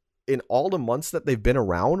total in all the months that they've been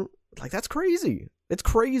around. Like, that's crazy. It's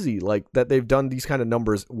crazy, like, that they've done these kind of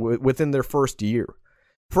numbers within their first year.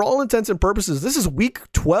 For all intents and purposes, this is week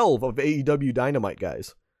 12 of AEW Dynamite,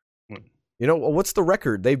 guys. What's the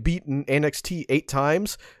record? They've beaten NXT 8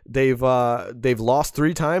 times. They've lost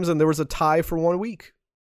 3 times, and there was a tie for 1 week,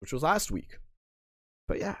 which was last week.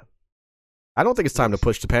 But yeah, I don't think it's time to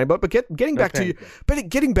push the panic button. But getting back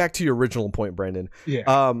to your original point, Brandon.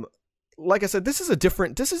 Yeah. Like I said, this is a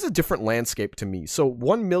different landscape to me. So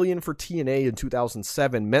 1 million for TNA in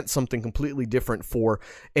 2007 meant something completely different for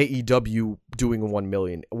AEW doing 1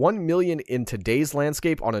 million. 1 million in today's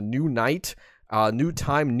landscape on a new night, new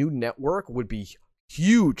time, new network would be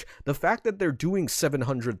huge. The fact that they're doing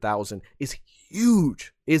 700,000 is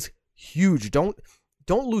huge.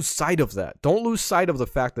 Don't lose sight of that. Don't lose sight of the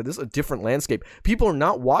fact that this is a different landscape. People are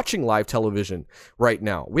not watching live television right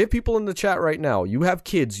now. We have people in the chat right now. You have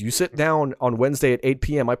kids. You sit down on Wednesday at 8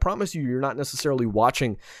 p.m. I promise you're not necessarily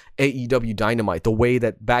watching AEW Dynamite the way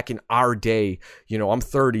that back in our day, I'm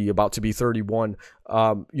 30, about to be 31.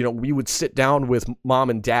 We would sit down with mom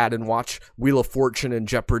and dad and watch Wheel of Fortune and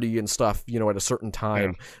Jeopardy and stuff, at a certain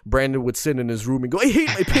time. Yeah. Brandon would sit in his room and go, I hate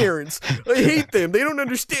my parents. I hate them. They don't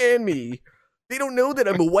understand me. They don't know that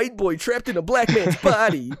I'm a white boy trapped in a black man's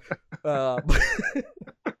body.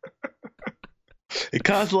 It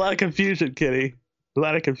caused a lot of confusion, Kenny. A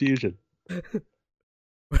lot of confusion.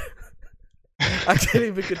 I can't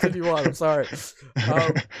even continue on. I'm sorry.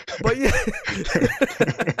 But yeah.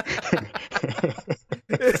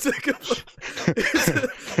 It's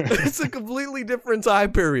a completely different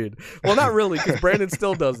time period. Well, not really, because Brandon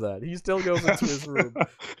still does that. He still goes into his room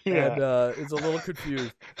and is a little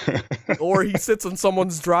confused. Or he sits on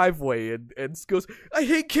someone's driveway and goes, I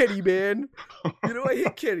hate Kenny, man. I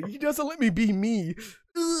hate Kenny. He doesn't let me be me.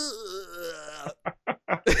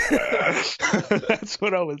 That's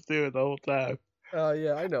what I was doing the whole time.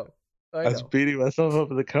 Yeah, I know. I was beating myself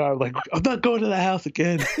up in the car. I'm like, I'm not going to the house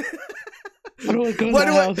again. I don't want to go to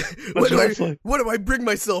the house. What do I bring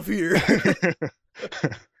myself here?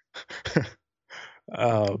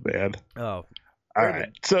 Oh, man. Oh. All right.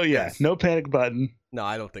 So, no panic button. No,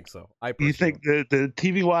 I don't think so. You think the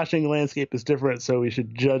TV watching landscape is different, so we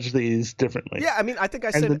should judge these differently? Yeah, I mean, I think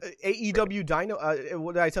I said AEW Dino.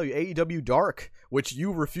 What did I tell you? AEW Dark, which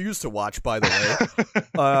you refuse to watch, by the way.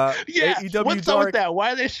 AEW what's Dark. Up with that?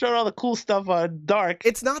 Why are they showing all the cool stuff on Dark?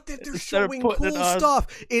 It's not that they're showing cool stuff.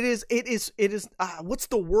 It is. What's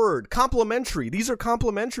the word? Complimentary. These are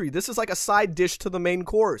complimentary. This is like a side dish to the main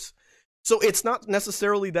course. So it's not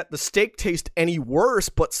necessarily that the steak tastes any worse,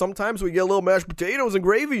 but sometimes we get a little mashed potatoes and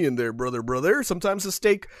gravy in there, brother. Sometimes the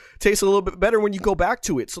steak tastes a little bit better when you go back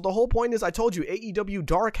to it. So the whole point is, I told you, AEW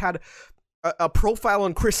Dark had a profile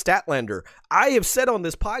on Chris Statlander. I have said on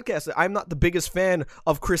this podcast that I'm not the biggest fan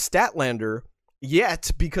of Chris Statlander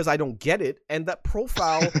yet because I don't get it. And that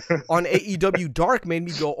profile on AEW Dark made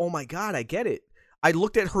me go, oh my God, I get it. I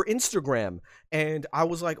looked at her Instagram and I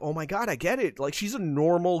was like, oh my God, I get it. Like, she's a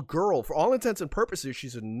normal girl. For all intents and purposes,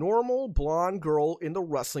 she's a normal blonde girl in the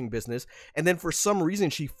wrestling business. And then for some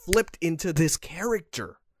reason, she flipped into this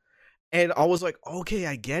character. And I was like, okay,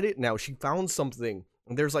 I get it now. She found something.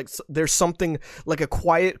 And there's something like a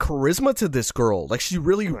quiet charisma to this girl. Like, she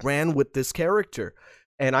really ran with this character.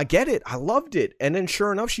 And I get it. I loved it. And then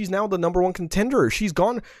sure enough, she's now the number one contender. She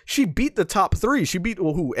beat the top three. She beat,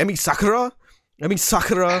 who? Emi Sakura? I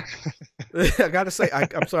gotta say,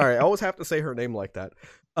 I'm sorry. I always have to say her name like that.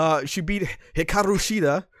 She beat Hikaru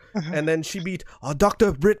Shida, and then she beat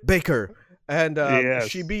Dr. Britt Baker, and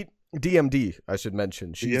she beat DMD. I should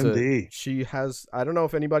mention. DMD. She has. I don't know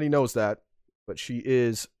if anybody knows that, but she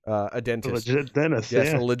is a dentist. A legit dentist.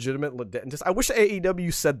 Yes, a legitimate dentist. I wish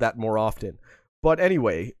AEW said that more often. But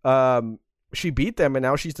anyway, she beat them, and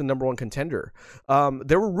now she's the number one contender.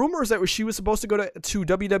 There were rumors that she was supposed to go to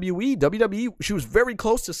WWE. WWE, she was very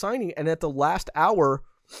close to signing, and at the last hour,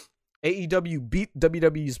 AEW beat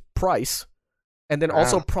WWE's price, and then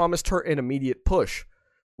also promised her an immediate push,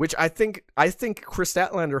 which I think Chris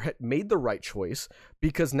Statlander had made the right choice,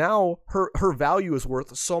 because now her value is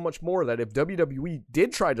worth so much more that if WWE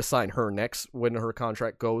did try to sign her next when her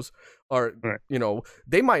contract goes, or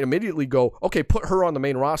they might immediately go, okay, put her on the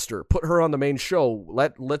main roster, put her on the main show,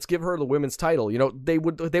 let's give her the women's title. They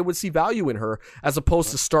would see value in her, as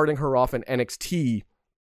opposed to starting her off in NXT,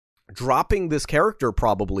 dropping this character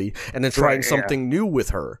probably, and then trying something new with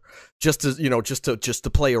her, just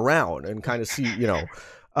to play around and kind of see,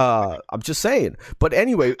 I'm just saying. But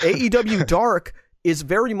anyway, AEW Dark is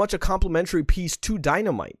very much a complimentary piece to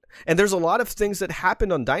Dynamite. And there's a lot of things that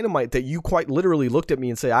happened on Dynamite that you quite literally looked at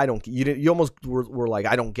me and say, you almost were like,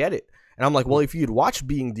 I don't get it. And I'm like, well, if you'd watched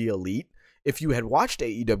Being the Elite, if you had watched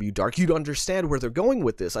AEW Dark, you'd understand where they're going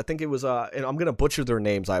with this. I think it was, and I'm going to butcher their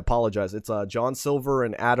names. I apologize. It's John Silver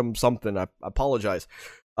and Adam something. I apologize.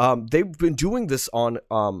 They've been doing this on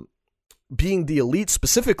Being the Elite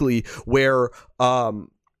specifically, where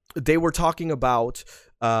they were talking about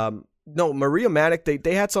No, Maria Manic.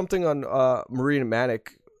 They had something on Maria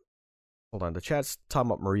Manic. Hold on, the chat's talking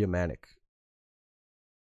about Maria Manic.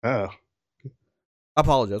 Oh, I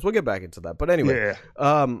apologize. We'll get back into that. But anyway,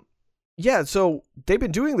 yeah, so they've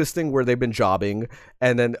been doing this thing where they've been jobbing,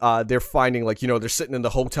 and then they're finding, like, they're sitting in the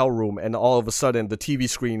hotel room, and all of a sudden the TV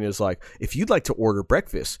screen is like, if you'd like to order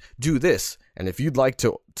breakfast, do this. And if you'd like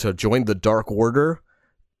to join the Dark Order,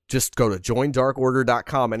 just go to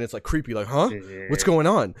joindarkorder.com. And it's like creepy, like, huh? What's going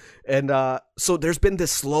on? And so there's been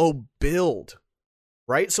this slow build.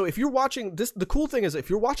 Right? So if you're watching this, the cool thing is if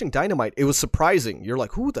you're watching Dynamite, it was surprising. You're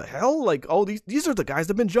like, who the hell? Like, oh, these are the guys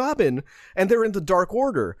that have been jobbing, and they're in the Dark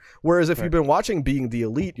Order. Whereas if you've been watching Being the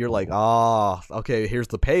Elite, you're like, okay, here's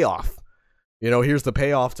the payoff. Here's the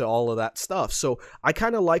payoff to all of that stuff. So I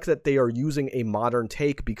kind of like that they are using a modern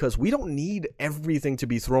take, because we don't need everything to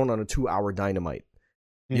be thrown on a 2-hour Dynamite.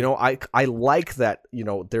 I like that,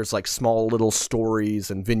 there's like small little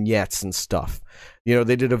stories and vignettes and stuff.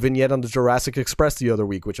 They did a vignette on the Jurassic Express the other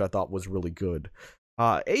week, which I thought was really good.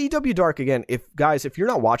 AEW Dark, again, if you're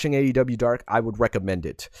not watching AEW Dark, I would recommend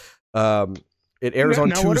it. It airs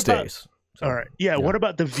on Tuesdays. All right. Yeah. What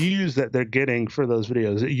about the views that they're getting for those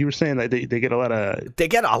videos? You were saying that they get a lot of... They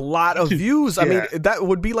get a lot of views. I mean, that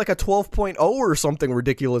would be like a 12.0 or something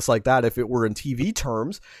ridiculous like that if it were in TV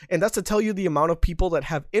terms. And that's to tell you the amount of people that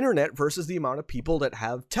have internet versus the amount of people that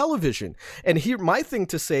have television. And here, my thing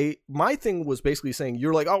was basically saying,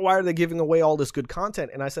 you're like, oh, why are they giving away all this good content?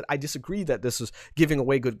 And I said, I disagree that this is giving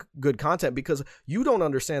away good content, because you don't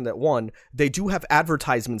understand that, one, they do have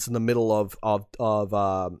advertisements in the middle of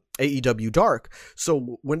AEW Dark.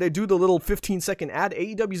 So when they do the little 15-second ad,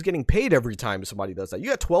 AEW is getting paid every time somebody does that. You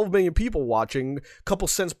got 12 million people watching, a couple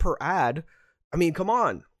cents per ad. I mean, come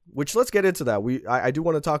on. Which, let's get into that. I do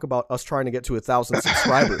want to talk about us trying to get to 1,000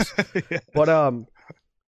 subscribers. Yeah. But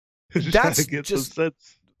that's just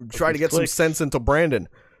trying to get some sense into Brandon.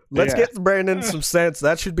 Let's get Brandon some sense.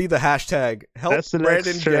 That should be the hashtag. Help that's the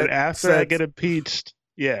Brandon next get after sense. I get impeached.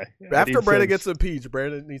 Yeah. After Brandon gets impeached,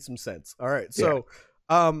 Brandon needs some sense. All right. So,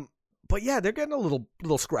 but yeah, they're getting a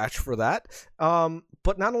little scratch for that.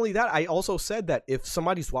 But not only that, I also said that if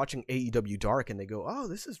somebody's watching AEW Dark and they go, oh,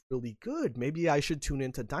 this is really good, maybe I should tune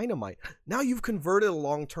into Dynamite. Now you've converted a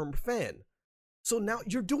long-term fan. So now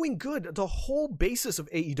you're doing good. The whole basis of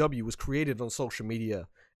AEW was created on social media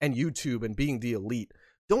and YouTube and Being the Elite.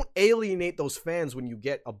 Don't alienate those fans when you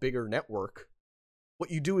get a bigger network. What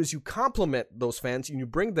you do is you complement those fans and you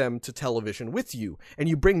bring them to television with you, and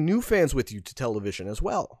you bring new fans with you to television as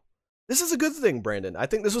well. This is a good thing, Brandon. I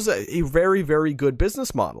think this was a very, very good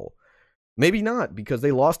business model. Maybe not, because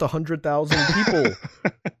they lost 100,000 people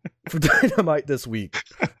for Dynamite this week.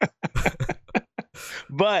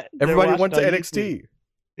 But everybody went to NXT.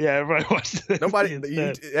 Yeah, everybody watched it.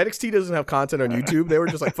 NXT doesn't have content on YouTube. They were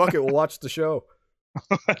just like, fuck it, we'll watch the show.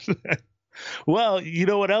 Well, you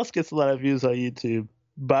know what else gets a lot of views on YouTube?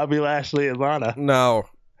 Bobby Lashley and Lana. No.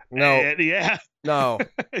 Yeah. No.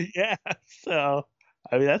 Yeah. So,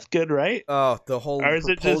 I mean, that's good, right? Oh, the whole or is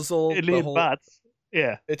proposal. It just Indian bots?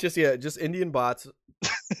 Yeah. It's just Indian bots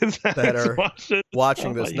that are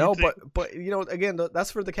watching this. No, but again,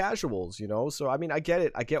 that's for the casuals, So, I mean, I get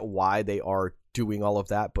it. I get why they are doing all of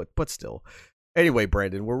that, but still. Anyway,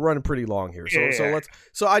 Brandon, we're running pretty long here.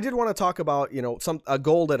 So I did want to talk about, a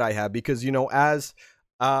goal that I have, because, as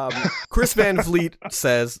Chris Van Vliet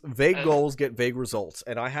says, vague goals get vague results.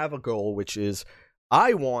 And I have a goal, which is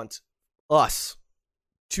I want us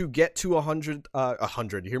to get to 100,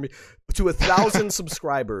 you hear me? To 1,000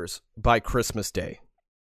 subscribers by Christmas Day.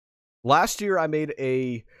 Last year, I made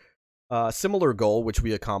a similar goal, which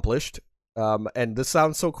we accomplished. And this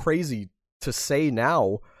sounds so crazy to say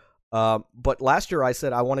now. But last year I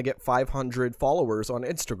said I want to get 500 followers on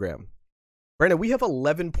Instagram. Brandon, we have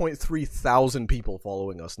 11.3 thousand people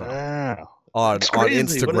following us now. Wow. On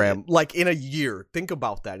Instagram, like in a year. Think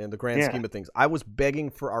about that in the grand scheme of things. I was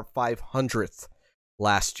begging for our 500th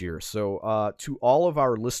last year. So to all of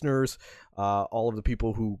our listeners, all of the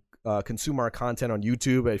people who consume our content on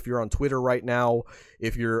YouTube, if you're on Twitter right now,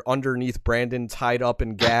 if you're underneath Brandon tied up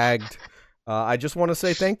and gagged, I just want to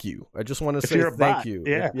say thank you. I just want to say thank you.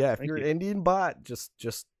 If you're an Indian bot, just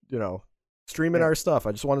streaming our stuff.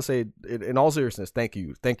 I just want to say, in all seriousness, thank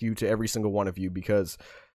you. Thank you to every single one of you, because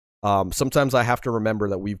sometimes I have to remember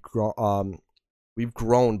that we've grown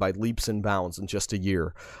by leaps and bounds in just a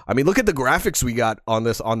year. I mean, look at the graphics we got on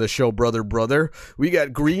this show, brother. We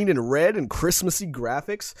got green and red and Christmassy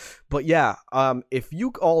graphics. But yeah, if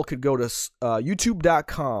you all could go to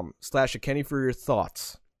youtube.com/akenny for your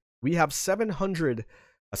thoughts. We have 700.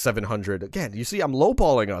 Again, you see, I'm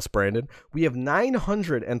lowballing us, Brandon. We have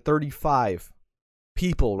 935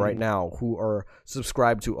 people right now who are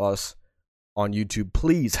subscribed to us on YouTube.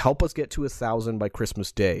 Please help us get to 1,000 by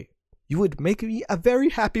Christmas Day. You would make me a very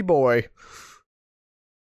happy boy.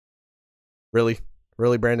 Really,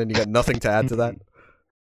 Brandon, you got nothing to add to that?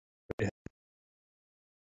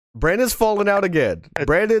 Brandon's falling out again.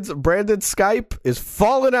 Brandon's Skype is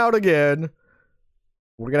falling out again.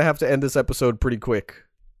 We're gonna have to end this episode pretty quick.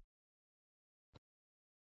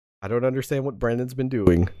 I don't understand what Brandon's been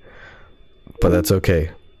doing, but that's okay.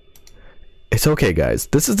 It's okay, guys.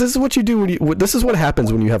 This is what you do when you. This is what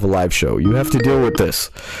happens when you have a live show. You have to deal with this.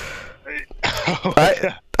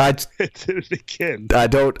 I did it again. I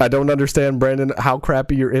don't understand, Brandon, how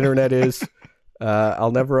crappy your internet is.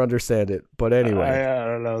 I'll never understand it. But anyway, I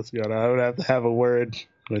don't know what's going on. I would have to have a word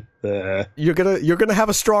with. You're gonna have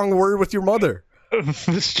a strong word with your mother. A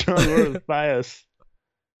strong word with Bios.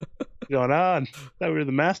 What's going on? I thought we were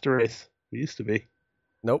the master race. We used to be.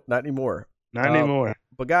 Nope, not anymore. Not anymore.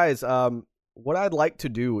 But guys, what I'd like to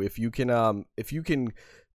do, if you can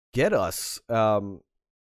get us,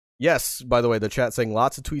 yes. By the way, the chat saying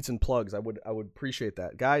lots of tweets and plugs. I would appreciate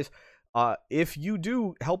that, guys. If you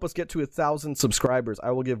do help us get to 1,000 subscribers,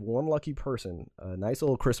 I will give one lucky person a nice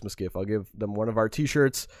little Christmas gift. I'll give them one of our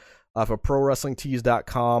t-shirts off of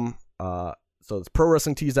ProWrestlingTees.com. So it's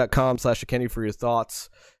ProWrestlingTees.com/Kenny for your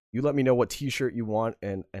thoughts. You let me know what t-shirt you want,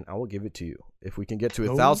 and I will give it to you. If we can get to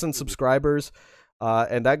 1,000 subscribers,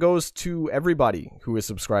 and that goes to everybody who is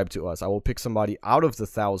subscribed to us. I will pick somebody out of the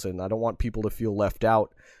 1,000. I don't want people to feel left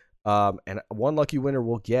out. And one lucky winner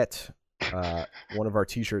will get one of our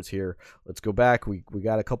t-shirts here. Let's go back. We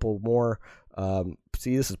got a couple more.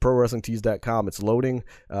 See, this is ProWrestlingTees.com. It's loading.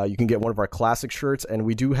 You can get one of our classic shirts, and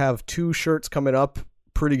we do have 2 shirts coming up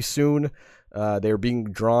pretty soon. They're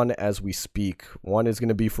being drawn as we speak. One is going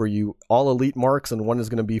to be for you All Elite marks, and one is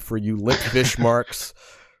going to be for you Lit Fish marks.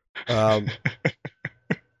 But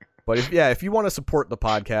if you want to support the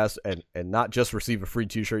podcast and not just receive a free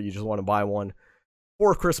t-shirt, you just want to buy one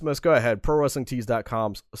for Christmas, go ahead.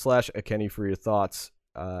 ProWrestlingTees.com/Kenny for your thoughts.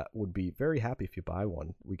 Would be very happy if you buy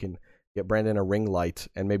one. We can get Brandon a ring light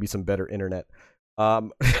and maybe some better internet.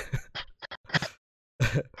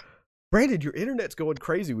 Brandon, your internet's going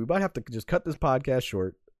crazy. We might have to just cut this podcast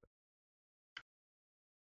short.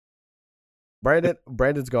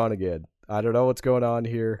 Brandon's gone again. I don't know what's going on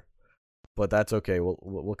here, but that's okay.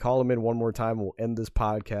 We'll call him in one more time. We'll end this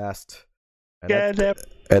podcast. And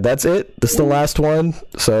that's it. This is the last one.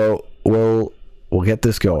 So we'll get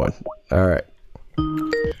this going. All right.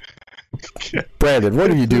 Brandon,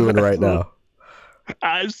 what are you doing right now?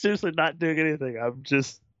 I'm seriously not doing anything. I'm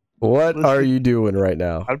just. What are you doing right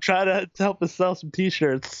now? I'm trying to help us sell some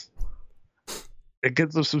t-shirts and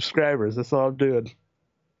get some subscribers. That's all I'm doing.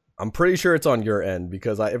 I'm pretty sure it's on your end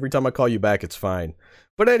because every time I call you back, it's fine.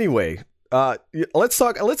 But anyway, let's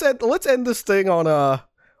talk. Let's end this thing on a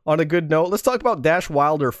good note. Let's talk about Dash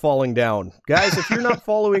Wilder falling down, guys. If you're not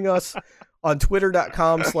following us on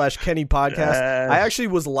Twitter.com/Kenny Podcast, I actually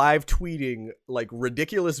was live tweeting like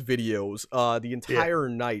ridiculous videos the entire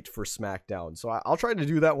night for SmackDown. So I'll try to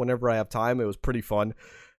do that whenever I have time. It was pretty fun.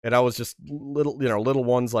 And I was just little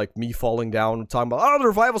ones like me falling down, talking about, the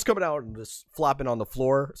Revival's coming out, and just flopping on the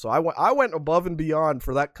floor. So I went above and beyond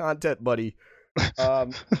for that content, buddy.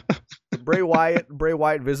 Bray Wyatt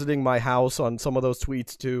visiting my house on some of those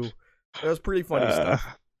tweets too. It was pretty funny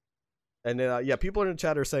stuff. And people in the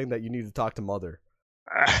chat are saying that you need to talk to Mother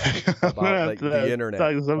about the internet.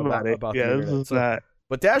 About the internet.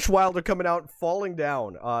 But Dash Wilder coming out, falling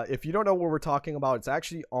down. If you don't know what we're talking about, it's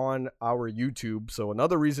actually on our YouTube. So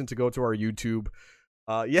another reason to go to our YouTube.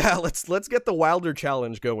 Let's get the Wilder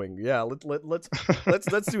challenge going. Yeah, let's do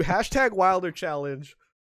hashtag Wilder challenge.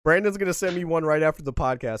 Brandon's gonna send me one right after the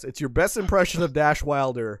podcast. It's your best impression of Dash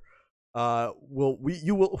Wilder.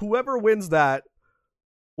 Whoever wins that,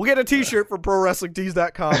 we'll get a t-shirt from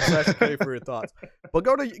ProWrestlingTees.com/Kenny for your thoughts. But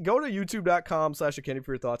go to YouTube.com/Kenny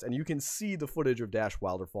for your thoughts, and you can see the footage of Dash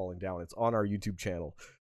Wilder falling down. It's on our YouTube channel.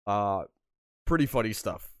 Pretty funny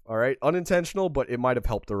stuff. All right, unintentional, but it might have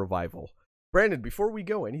helped the revival. Brandon, before we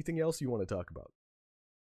go, anything else you want to talk about?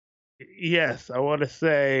 Yes, I want to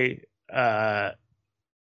say,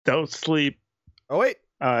 don't sleep. Oh wait,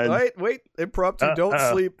 wait! Impromptu. Don't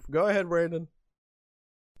sleep. Go ahead, Brandon.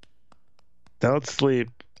 Don't sleep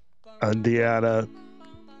on Deonna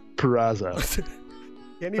Purrazzo.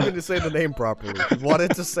 Can't even say the name properly. He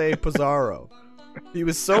wanted to say Pizarro. He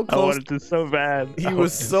was so close. I wanted to so bad. He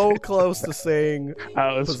was so close to saying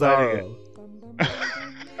Pizarro.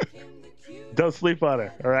 Don't sleep on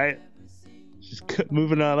her, all right? She's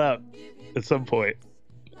moving on up at some point.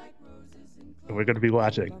 And we're going to be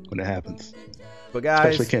watching when it happens. But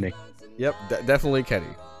guys, especially Kenny. Yep, definitely Kenny.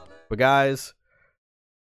 But guys,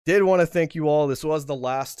 did want to thank you all. This was the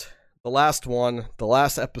last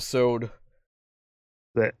episode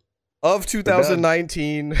of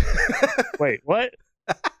 2019. Wait, what?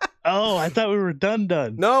 Oh, I thought we were done.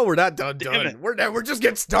 No, we're not done. We're just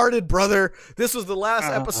getting started, brother. This was the last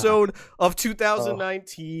episode of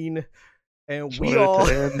 2019, and we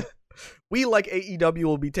like AEW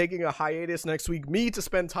will be taking a hiatus next week. Me to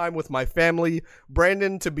spend time with my family,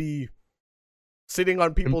 Brandon to be sitting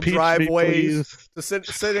on people's driveways,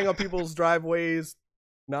 sitting on people's driveways,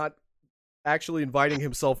 not actually inviting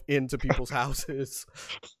himself into people's houses.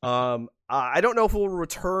 I don't know if we'll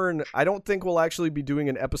return. I don't think we'll actually be doing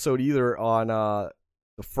an episode either on the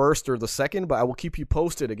 1st or the 2nd, but I will keep you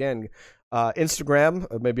posted. Again,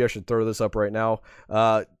 Instagram, maybe I should throw this up right now.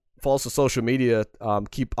 Follow us on social media. I'll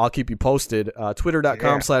keep you posted.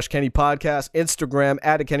 Twitter.com/Kenny Podcast. Instagram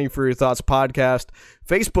 @A Kenny for Your Thoughts Podcast.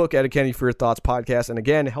 Facebook @A Kenny for Your Thoughts Podcast. And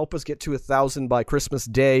again, help us get to 1,000 by Christmas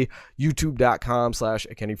Day.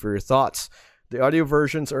 YouTube.com/A Kenny for Your Thoughts. The audio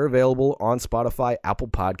versions are available on Spotify, Apple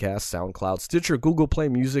Podcasts, SoundCloud, Stitcher, Google Play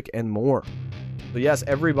Music, and more. So yes,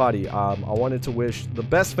 everybody, I wanted to wish the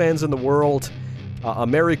best fans in the world a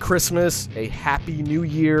Merry Christmas, a Happy New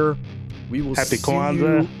Year. We will see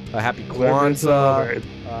you. A Happy Kwanzaa.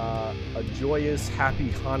 A joyous, happy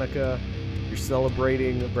Hanukkah. You're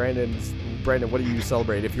celebrating, Brandon, what do you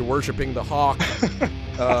celebrate? If you're worshiping the hawk.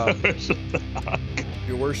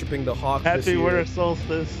 You're worshiping the hawk. Happy winter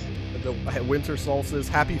solstice. The winter solstice.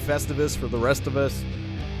 Happy Festivus for the rest of us.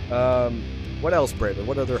 What else, Brandon?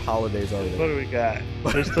 What other holidays are there? What do we got?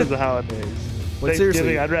 There's tons of holidays. But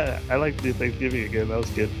Thanksgiving, I like to do Thanksgiving again. That was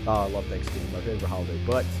good. I love Thanksgiving, my favorite holiday.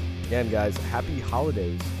 But again, guys, happy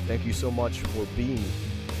holidays. Thank you so much for being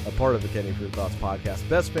a part of the Kenny for Your Thoughts podcast.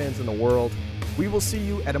 Best fans in the world. We will see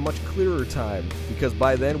you at a much clearer time, because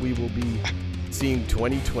by then we will be seeing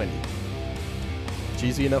 2020.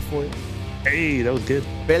 Cheesy enough for you? Hey, that was good.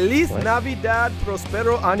 Feliz Navidad,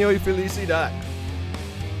 Prospero Año y Felicidad.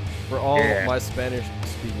 For all my Spanish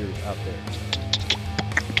speakers out there.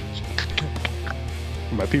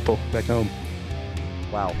 For my people back home.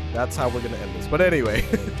 Wow, that's how we're going to end this. But anyway,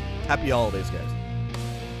 happy holidays, guys.